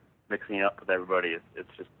there, mixing it up with everybody, it's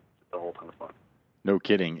just a whole ton of fun. No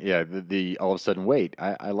kidding. Yeah, the all of a sudden, wait,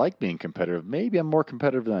 I like being competitive. Maybe I'm more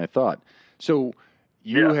competitive than I thought. So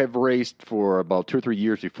you have raced for about 2 or 3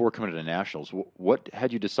 years before coming to the Nationals. What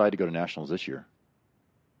had you decide to go to Nationals this year?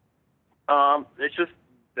 It's just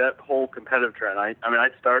that whole competitive trend. I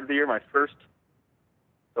started the year my first,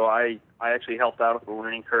 so I actually helped out with the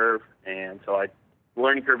learning curve, and so the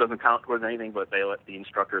learning curve doesn't count towards anything, but they let the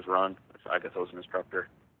instructors run. So I guess I was an instructor.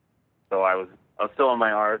 So I was still on my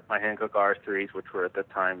Hankook RS3s, which were at that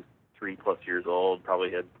time 3+ years old.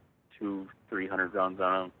 Probably had 200-300 runs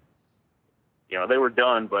on them. You know, they were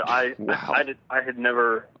done, but I had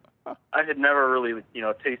never really, you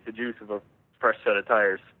know, tasted the juice of a fresh set of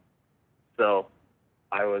tires. So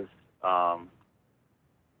I was,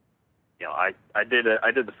 you know, I did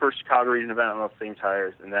the first Chicago region event on those same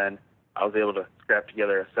tires, and then I was able to scrap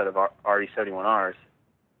together a set of RE71Rs,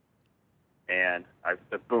 and I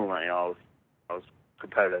was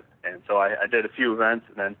competitive, and so I did a few events,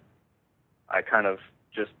 and then I kind of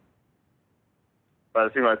just, by the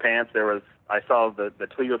seat of my pants, I saw the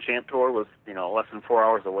Toledo Champ Tour was, you know, less than 4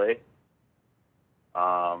 hours away.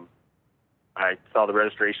 I saw the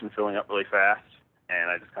registration filling up really fast,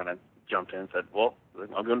 and I just kind of jumped in and said, well,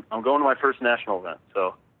 I'm going to my first national event.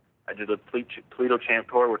 So I did the Toledo Champ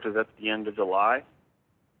Tour, which is at the end of July.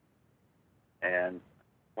 And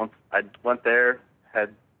once I went there, was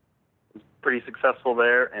pretty successful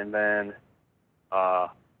there, and then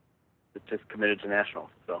just committed to nationals.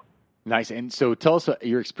 So nice. And so tell us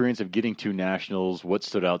your experience of getting to nationals. What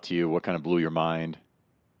stood out to you? What kind of blew your mind?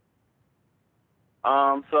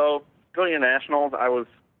 So going to nationals,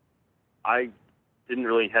 I didn't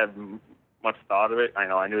really have much thought of it.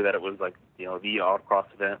 I knew that it was like, you know, the autocross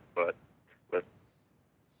event, but with,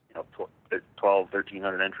 you know,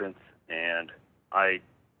 1,200-1,300 entrants, and I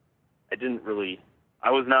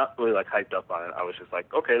was not really like hyped up on it. I was just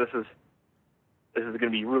like, okay, this is going to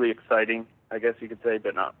be really exciting, I guess you could say,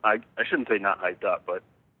 but not, I shouldn't say not hyped up, but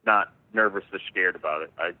not nervous or scared about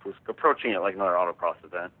it. I was approaching it like another autocross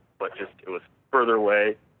event, but just, it was further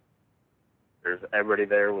away. Everybody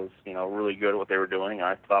there was, you know, really good at what they were doing.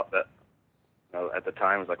 I thought that, you know, at the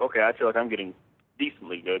time, I was like, okay, I feel like I'm getting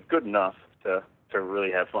decently good enough to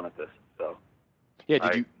really have fun at this. So,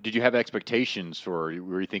 yeah. Did you have expectations for?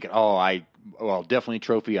 Were you thinking, well, definitely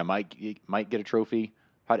trophy. I might get a trophy.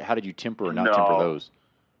 How did you temper or not temper those?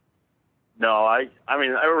 No, I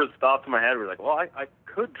mean, there was thoughts in my head were like, well, I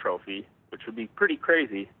could trophy, which would be pretty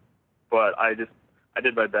crazy, but I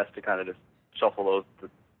did my best to kind of just shuffle those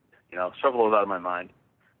out of my mind.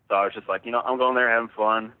 So I was just like, you know, I'm going there having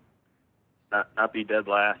fun, not be dead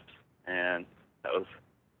last, and that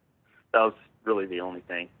was really the only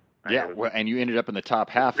thing. Yeah, well, and you ended up in the top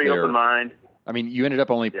half pretty there. Open mind. I mean, you ended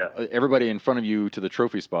up only everybody in front of you to the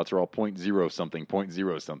trophy spots are all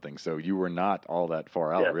 0.0 something. So you were not all that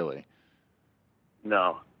far out, really.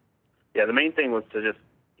 No. Yeah, the main thing was to just,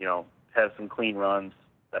 you know, have some clean runs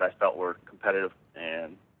that I felt were competitive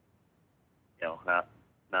and, you know, not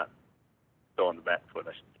go on the back foot,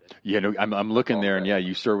 I should say. Yeah, no, I'm looking there, and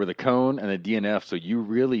you started with a cone and a DNF, so you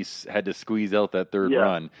really had to squeeze out that third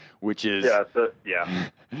run, which is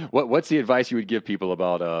What's the advice you would give people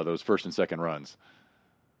about those first and second runs?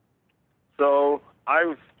 So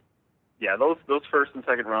those first and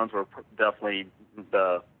second runs were definitely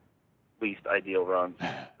the least ideal runs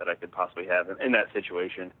that I could possibly have in that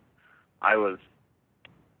situation. I would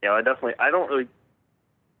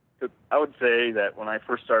say that when I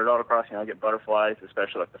first started autocross, you know, I get butterflies,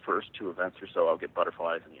 especially like the first 2 events or so. I'll get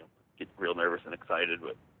butterflies and, you know, get real nervous and excited,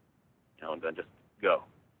 but, you know, and then just go.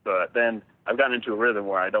 But then I've gotten into a rhythm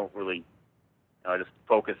where I don't really, you know, I just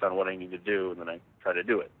focus on what I need to do, and then I try to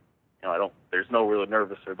do it. You know, there's no real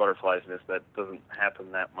nervous or butterfliesness. That doesn't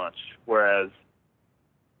happen that much. Whereas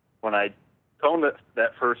when I toned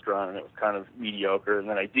that first run and it was kind of mediocre, and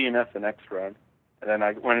then I DNF'd the next run, and then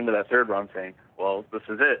I went into that third run saying, well, this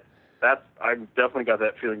is it. I've definitely got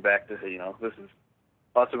that feeling back to, you know, this is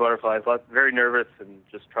lots of butterflies, very nervous, and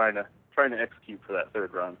just trying to execute for that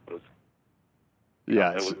third run. It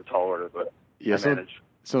was a tall order, but I managed.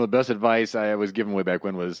 So the best advice I was given way back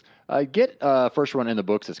when was get first run in the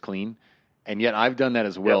books as clean. And yet I've done that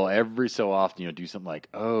as well. Every so often, you know, do something like,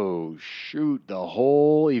 oh, shoot, the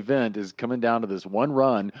whole event is coming down to this one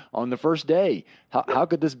run on the first day. How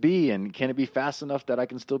could this be? And can it be fast enough that I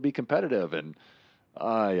can still be competitive? And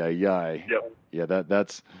yeah,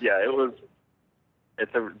 that's. Yeah,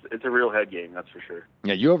 it's a real head game, that's for sure.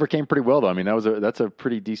 Yeah, you overcame pretty well, though. I mean, that's a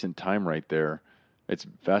pretty decent time right there. It's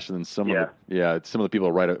faster than some of the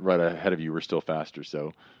people right ahead of you were still faster.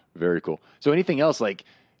 So very cool. So anything else, like,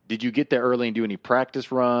 Did you get there early and do any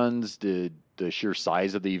practice runs? Did the sheer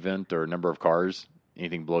size of the event or number of cars,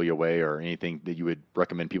 anything blow you away, or anything that you would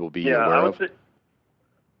recommend people be aware I would of? say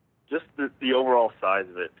just the overall size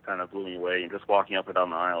of it kind of blew me away, and just walking up and down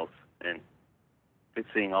the aisles and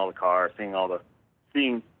seeing all the cars, seeing,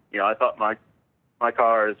 I thought my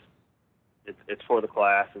car is, it's for the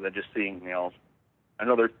class, and then just seeing,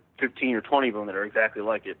 another 15 or 20 of them that are exactly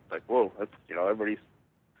like it. Like, whoa, that's, everybody's,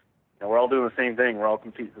 we're all doing the same thing. We're all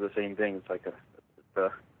competing for the same thing. It's like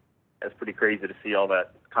it's pretty crazy to see all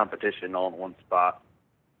that competition all in one spot.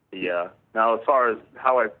 Now, as far as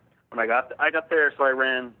when I got there, so I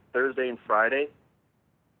ran Thursday and Friday,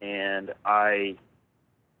 and I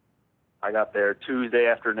got there Tuesday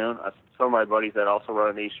afternoon. Some of my buddies that also run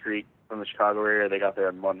on 8th Street from the Chicago area, they got there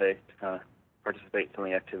on Monday to kind of participate in some of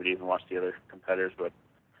the activities and watch the other competitors. But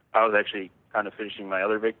I was actually kind of finishing my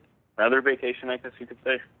other vacation, I guess you could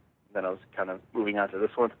say. Then I was kind of moving on to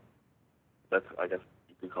this one. That's, I guess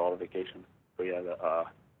you could call it a vacation. But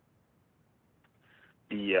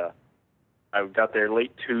yeah, I got there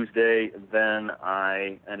late Tuesday, and then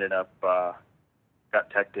I ended up got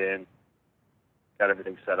teched in, got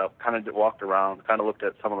everything set up, kind of walked around, kind of looked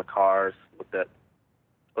at some of the cars, looked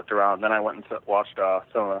around. Then I went and watched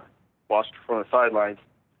watched from the sidelines.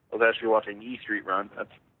 I was actually watching E Street run.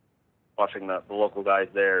 That's watching the local guys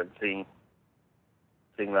there and seeing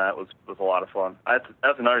that was a lot of fun.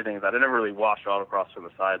 That's another thing, is that I never really watched autocross from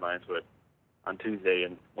the sidelines, but on Tuesday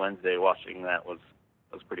and Wednesday watching that was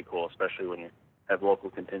pretty cool, especially when you have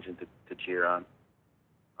local contingent to cheer on.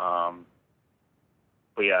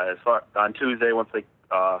 But yeah, on Tuesday, once they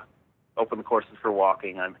opened the courses for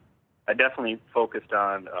walking, I definitely focused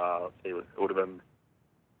on it would have been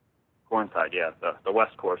Cornside, yeah, the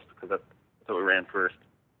West course, because that's what we ran first.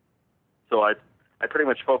 So I pretty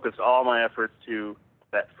much focused all my efforts to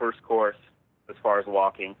that first course as far as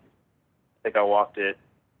walking. I think I walked it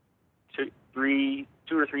two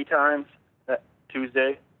or three times that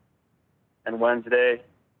Tuesday and Wednesday.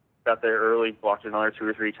 Got there early, walked it another 2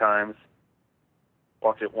 or 3 times.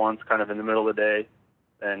 Walked it once kind of in the middle of the day,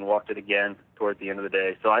 and walked it again towards the end of the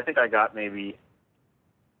day. So I think I got maybe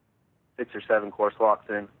 6 or 7 course walks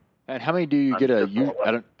in. And how many do you get at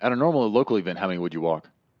a normal local event? How many would you walk?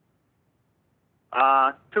 2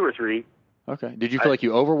 or 3. Okay. Did you feel like you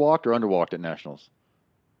overwalked or underwalked at Nationals?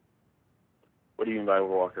 What do you mean by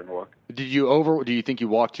overwalk or underwalk? Do you think you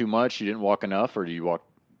walked too much? You didn't walk enough, or did you walk?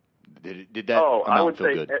 Did that amount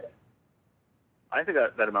feel good? I think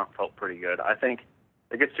that amount felt pretty good. I think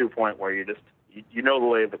it gets to a point where you know the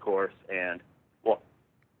lay of the course, and the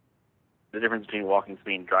difference between walking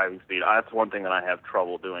speed and driving speed. That's one thing that I have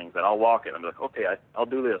trouble doing, is that I'll walk it and I'm like, okay, I'll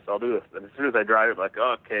do this. And as soon as I drive it, I'm like,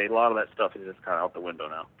 okay, a lot of that stuff is just kind of out the window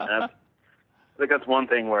now. And I think that's one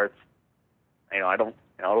thing where it's, I've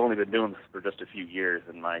only been doing this for just a few years,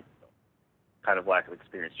 and my kind of lack of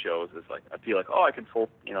experience shows. Is like, I feel like, I could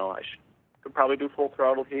could probably do full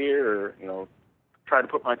throttle here, or, try to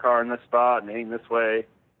put my car in this spot and aim this way,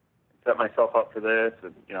 set myself up for this,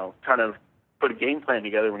 and, kind of put a game plan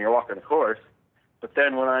together when you're walking the course. But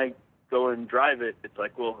then when I go and drive it, it's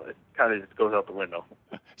like, well, it kind of just goes out the window.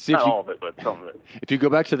 Not all of it, but some of it. If you go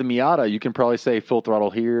back to the Miata, you can probably say full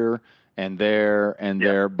throttle here and there and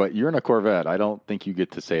there, but you're in a Corvette. I don't think you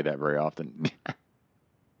get to say that very often.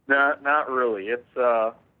 Not really. It's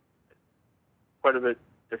quite a bit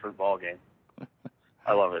different ball game.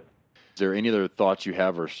 I love it. Is there any other thoughts you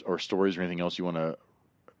have or stories or anything else you want to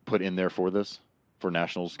put in there for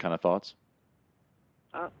Nationals kind of thoughts?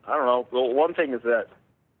 I don't know. Well, one thing is that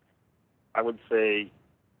I would say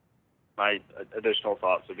my additional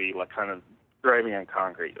thoughts would be like kind of driving on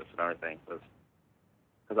concrete. That's another thing. Because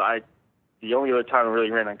the only other time I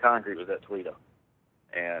really ran on concrete was at Toledo,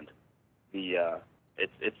 and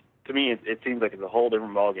it's to me it seems like it's a whole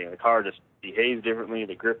different ballgame. The car just behaves differently.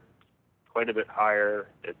 The grip quite a bit higher.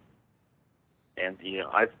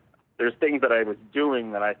 There's things that I was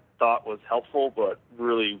doing that I thought was helpful, but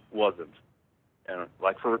really wasn't. And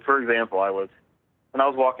like for example, when I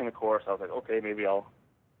was walking the course, I was like, okay, maybe I'll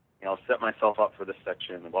set myself up for this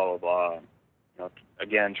section, and blah blah blah.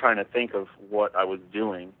 Again, trying to think of what I was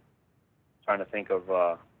doing, trying to think of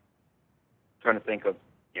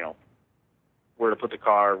where to put the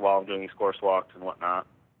car while I'm doing these course walks and whatnot.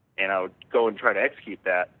 And I would go and try to execute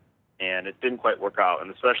that, and it didn't quite work out. And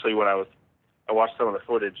especially when I watched some of the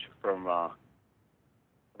footage from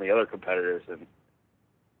the other competitors, and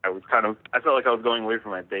I felt like I was going away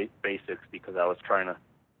from my basics because I was trying to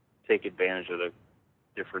take advantage of the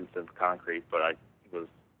difference in concrete, but I was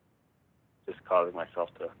just causing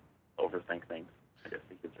myself to overthink things. I guess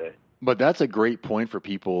you could say. But that's a great point for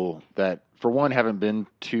people that, for one, haven't been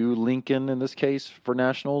to Lincoln in this case for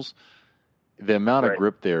nationals. The amount of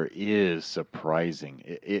grip there is surprising.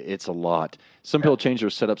 It's a lot. Some people change their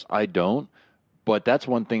setups. I don't. But that's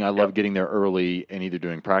one thing I love getting there early and either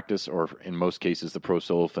doing practice or, in most cases, the Pro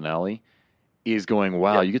Solo finale, is going,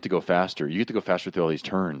 wow, you get to go faster. You get to go faster through all these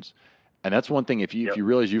turns. And that's one thing, if you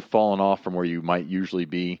realize you've fallen off from where you might usually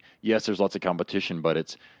be, yes, there's lots of competition,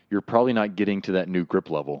 but you're probably not getting to that new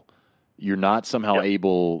grip level. You're not somehow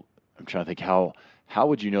able, I'm trying to think, how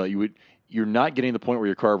would you know that you're not getting to the point where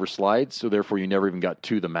your car ever slides, so therefore you never even got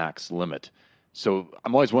to the max limit. So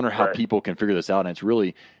I'm always wondering how people can figure this out, and it's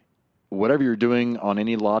really, whatever you're doing on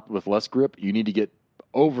any lot with less grip, you need to get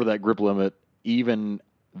over that grip limit even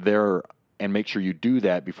there and make sure you do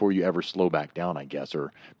that before you ever slow back down, I guess,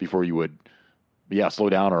 or before you would, slow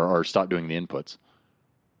down or stop doing the inputs.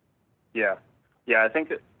 Yeah. Yeah, I think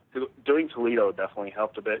that doing Toledo definitely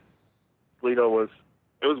helped a bit. Toledo was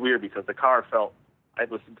weird because the car I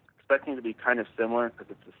was expecting it to be kind of similar because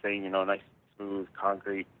it's the same, nice smooth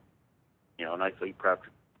concrete, nicely prepped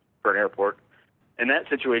for an airport. In that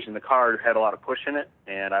situation, the car had a lot of push in it,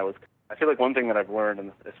 and I feel like one thing that I've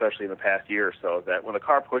learned, especially in the past year or so, is that when the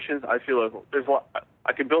car pushes, I feel like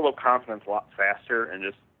I can build up confidence a lot faster and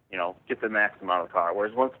just, get the maximum out of the car.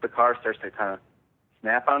 Whereas once the car starts to kind of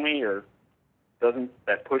snap on me or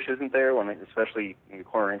that push isn't there, especially in the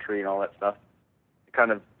corner entry and all that stuff, it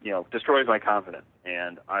kind of, destroys my confidence,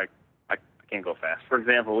 and I can't go fast. For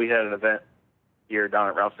example, we had an event here down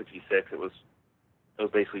at Route 66. It was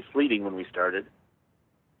basically sleeting when we started,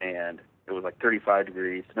 and it was like 35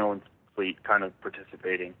 degrees, snow and sleet kind of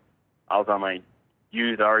participating. I was on my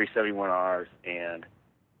used RE71Rs, and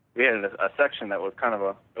we had a section that was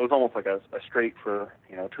it was almost like a straight for,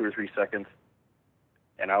 2 or 3 seconds,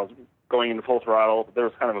 and I was going into full throttle, but there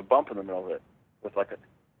was kind of a bump in the middle of it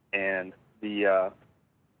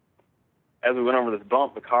as we went over this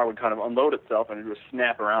bump, the car would kind of unload itself and it would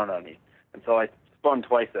snap around on me. And so I spun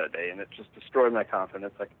twice that day, and it just destroyed my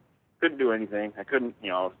confidence. I couldn't do anything. I couldn't, I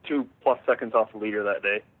was 2+ seconds off the leader that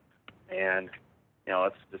day. And,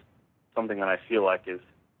 it's just something that I feel like is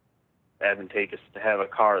advantageous to have a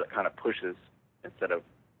car that kind of pushes instead of,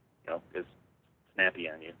 is snappy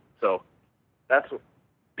on you. So that's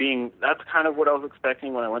kind of what I was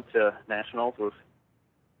expecting when I went to Nationals, was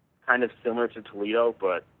kind of similar to Toledo,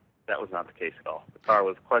 but that was not the case at all. The car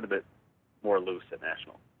was quite a bit more loose at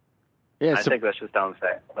Nationals. Yeah, I think that's just down to the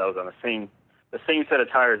fact that I was on the same set of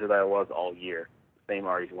tires that I was all year, the same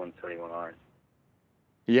RE171Rs.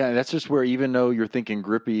 Yeah, that's just where, even though you're thinking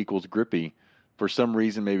grippy equals grippy, for some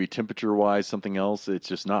reason, maybe temperature-wise, something else, it's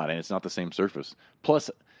just not, and it's not the same surface. Plus,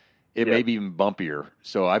 it may be even bumpier.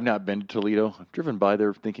 So I've not been to Toledo. I've driven by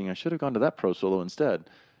there thinking I should have gone to that Pro Solo instead.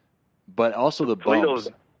 But also the bumps.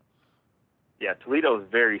 Toledo is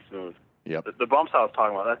very smooth. Yep. The bumps I was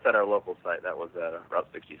talking about, that's at our local site. That was at Route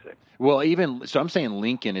 66. Well, I'm saying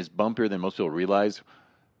Lincoln is bumpier than most people realize.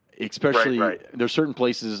 Especially, there's certain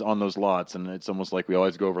places on those lots, and it's almost like we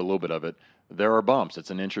always go over a little bit of it. There are bumps.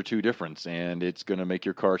 It's an inch or two difference, and it's going to make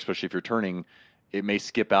your car, especially if you're turning, it may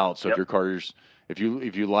skip out. So if your car's, if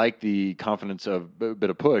you like the confidence of a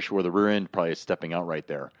bit of push, where the rear end probably is stepping out right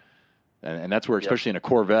there, and that's where, especially in a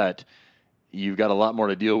Corvette, you've got a lot more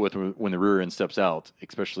to deal with when the rear end steps out,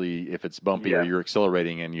 especially if it's bumpy or you're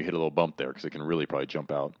accelerating and you hit a little bump there, because it can really probably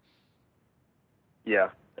jump out. Yeah,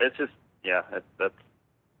 it's just that's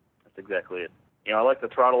exactly it. I like the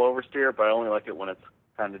throttle oversteer, but I only like it when it's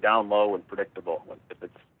kind of down low and predictable. If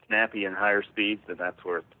it's snappy and higher speeds, then that's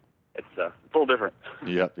where it's a little different.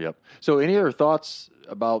 Yep. So any other thoughts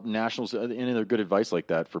about Nationals, any other good advice like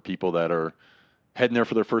that for people that are heading there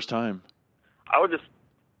for their first time? I would just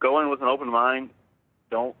go in with an open mind.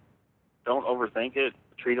 Don't overthink it.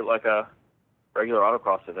 Treat it like a regular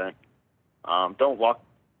autocross event. Don't walk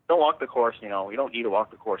the course. You don't need to walk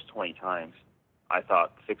the course 20 times. I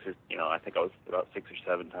thought I think I was about 6 or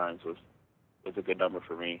 7 times was a good number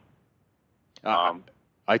for me.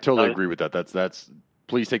 I totally agree with that. That's.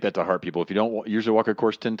 Please take that to heart, people. If you don't usually walk a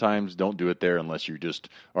course 10 times, don't do it there unless you just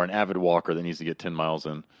are an avid walker that needs to get 10 miles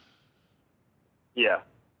in. Yeah.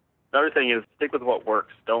 Another thing is stick with what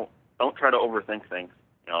works. Don't try to overthink things.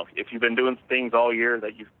 If you've been doing things all year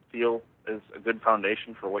that you feel is a good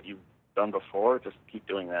foundation for what you've done before, just keep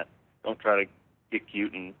doing that. Don't try to get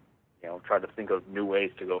cute and try to think of new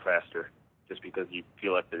ways to go faster just because you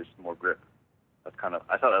feel like there's more grip. I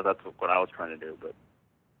thought that's what I was trying to do, but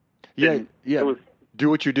do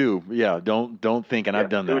what you do. Yeah, don't think, and I've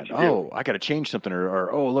done that. I got to change something,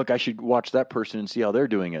 or look, I should watch that person and see how they're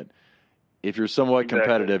doing it. If you're somewhat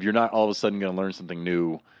competitive, you're not all of a sudden going to learn something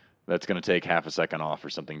new that's going to take half a second off or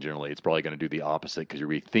something generally. It's probably going to do the opposite because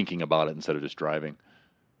you're thinking about it instead of just driving.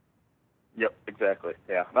 Yep, exactly.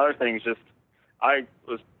 Yeah. Another thing is just I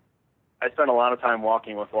spent a lot of time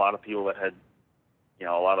walking with a lot of people that had,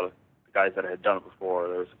 a lot of the guys that had done it before.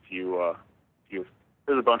 There was a few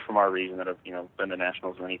there's a bunch from our region that have, been to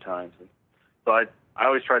nationals many times. And so I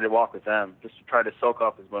always try to walk with them just to try to soak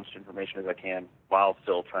up as much information as I can while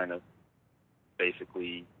still trying to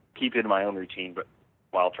basically keep it in my own routine, but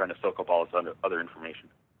while trying to soak up all this other information.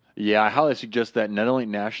 Yeah, I highly suggest that not only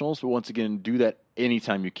nationals, but once again, do that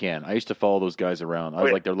anytime you can. I used to follow those guys around. I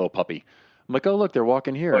was like their little puppy. I'm like, oh, look, they're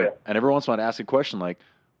walking here. Oh, yeah. And every once in a while I'd ask a question like,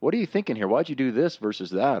 what are you thinking here? Why'd you do this versus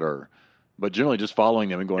that? But generally just following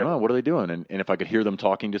them and going, oh, what are they doing? And if I could hear them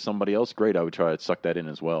talking to somebody else, great, I would try to suck that in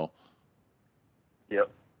as well. Yep.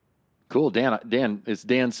 Cool. Dan, it's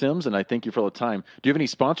Dan Sims, and I thank you for all the time. Do you have any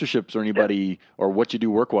sponsorships or anybody or what you do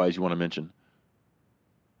work-wise you want to mention?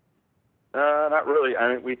 Not really.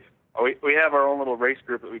 I mean, we have our own little race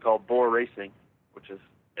group that we call Boar Racing, which is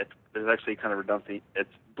it's actually kind of redundant. It's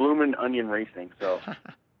Bloomin' Onion Racing. So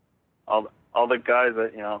all the guys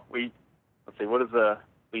that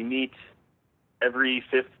we meet every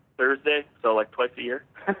 5th Thursday, so like twice a year.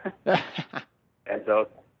 And so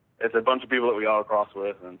it's a bunch of people that we all cross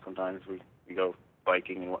with, and sometimes we go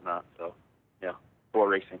biking and whatnot. So yeah, Boar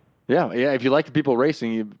Racing. Yeah. If you like the people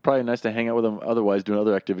racing, it's probably nice to hang out with them. Otherwise, doing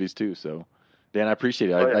other activities too. So, Dan, I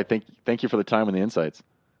appreciate it. I thank you for the time and the insights.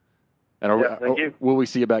 And thank you. Will we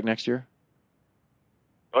see you back next year?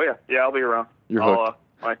 Oh yeah, I'll be around. You're hooked.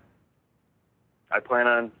 I plan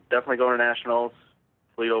on definitely going to nationals,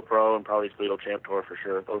 Toledo Pro, and probably Toledo Champ Tour for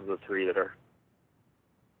sure. Those are the three that are.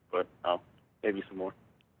 But maybe some more.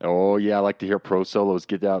 Oh yeah, I like to hear pro solos.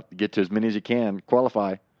 Get to as many as you can.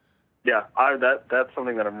 Qualify. Yeah, that's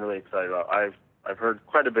something that I'm really excited about. I've heard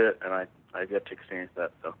quite a bit, and I've yet to experience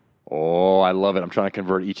that. So. Oh, I love it. I'm trying to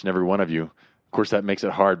convert each and every one of you. Of course, that makes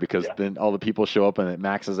it hard because then all the people show up and it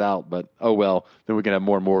maxes out. But oh well, then we can have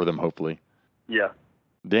more and more of them hopefully. Yeah.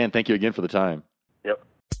 Dan, thank you again for the time. Yep.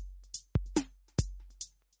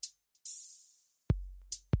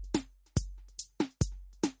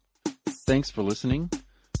 Thanks for listening.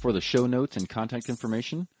 For the show notes and contact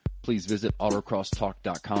information, please visit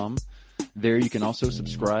autocrosstalk.com. There you can also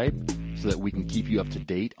subscribe so that we can keep you up to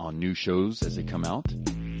date on new shows as they come out.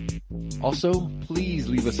 Also, please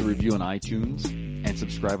leave us a review on iTunes and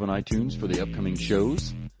subscribe on iTunes for the upcoming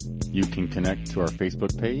shows. You can connect to our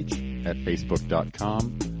Facebook page at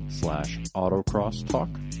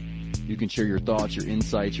facebook.com/autocrosstalk. You can share your thoughts, your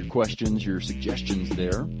insights, your questions, your suggestions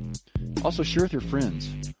there. Also, share with your friends.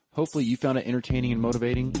 Hopefully you found it entertaining and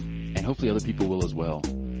motivating, and hopefully other people will as well.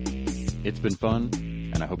 It's been fun,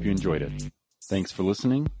 and I hope you enjoyed it. Thanks for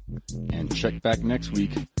listening, and check back next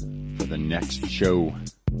week for the next show.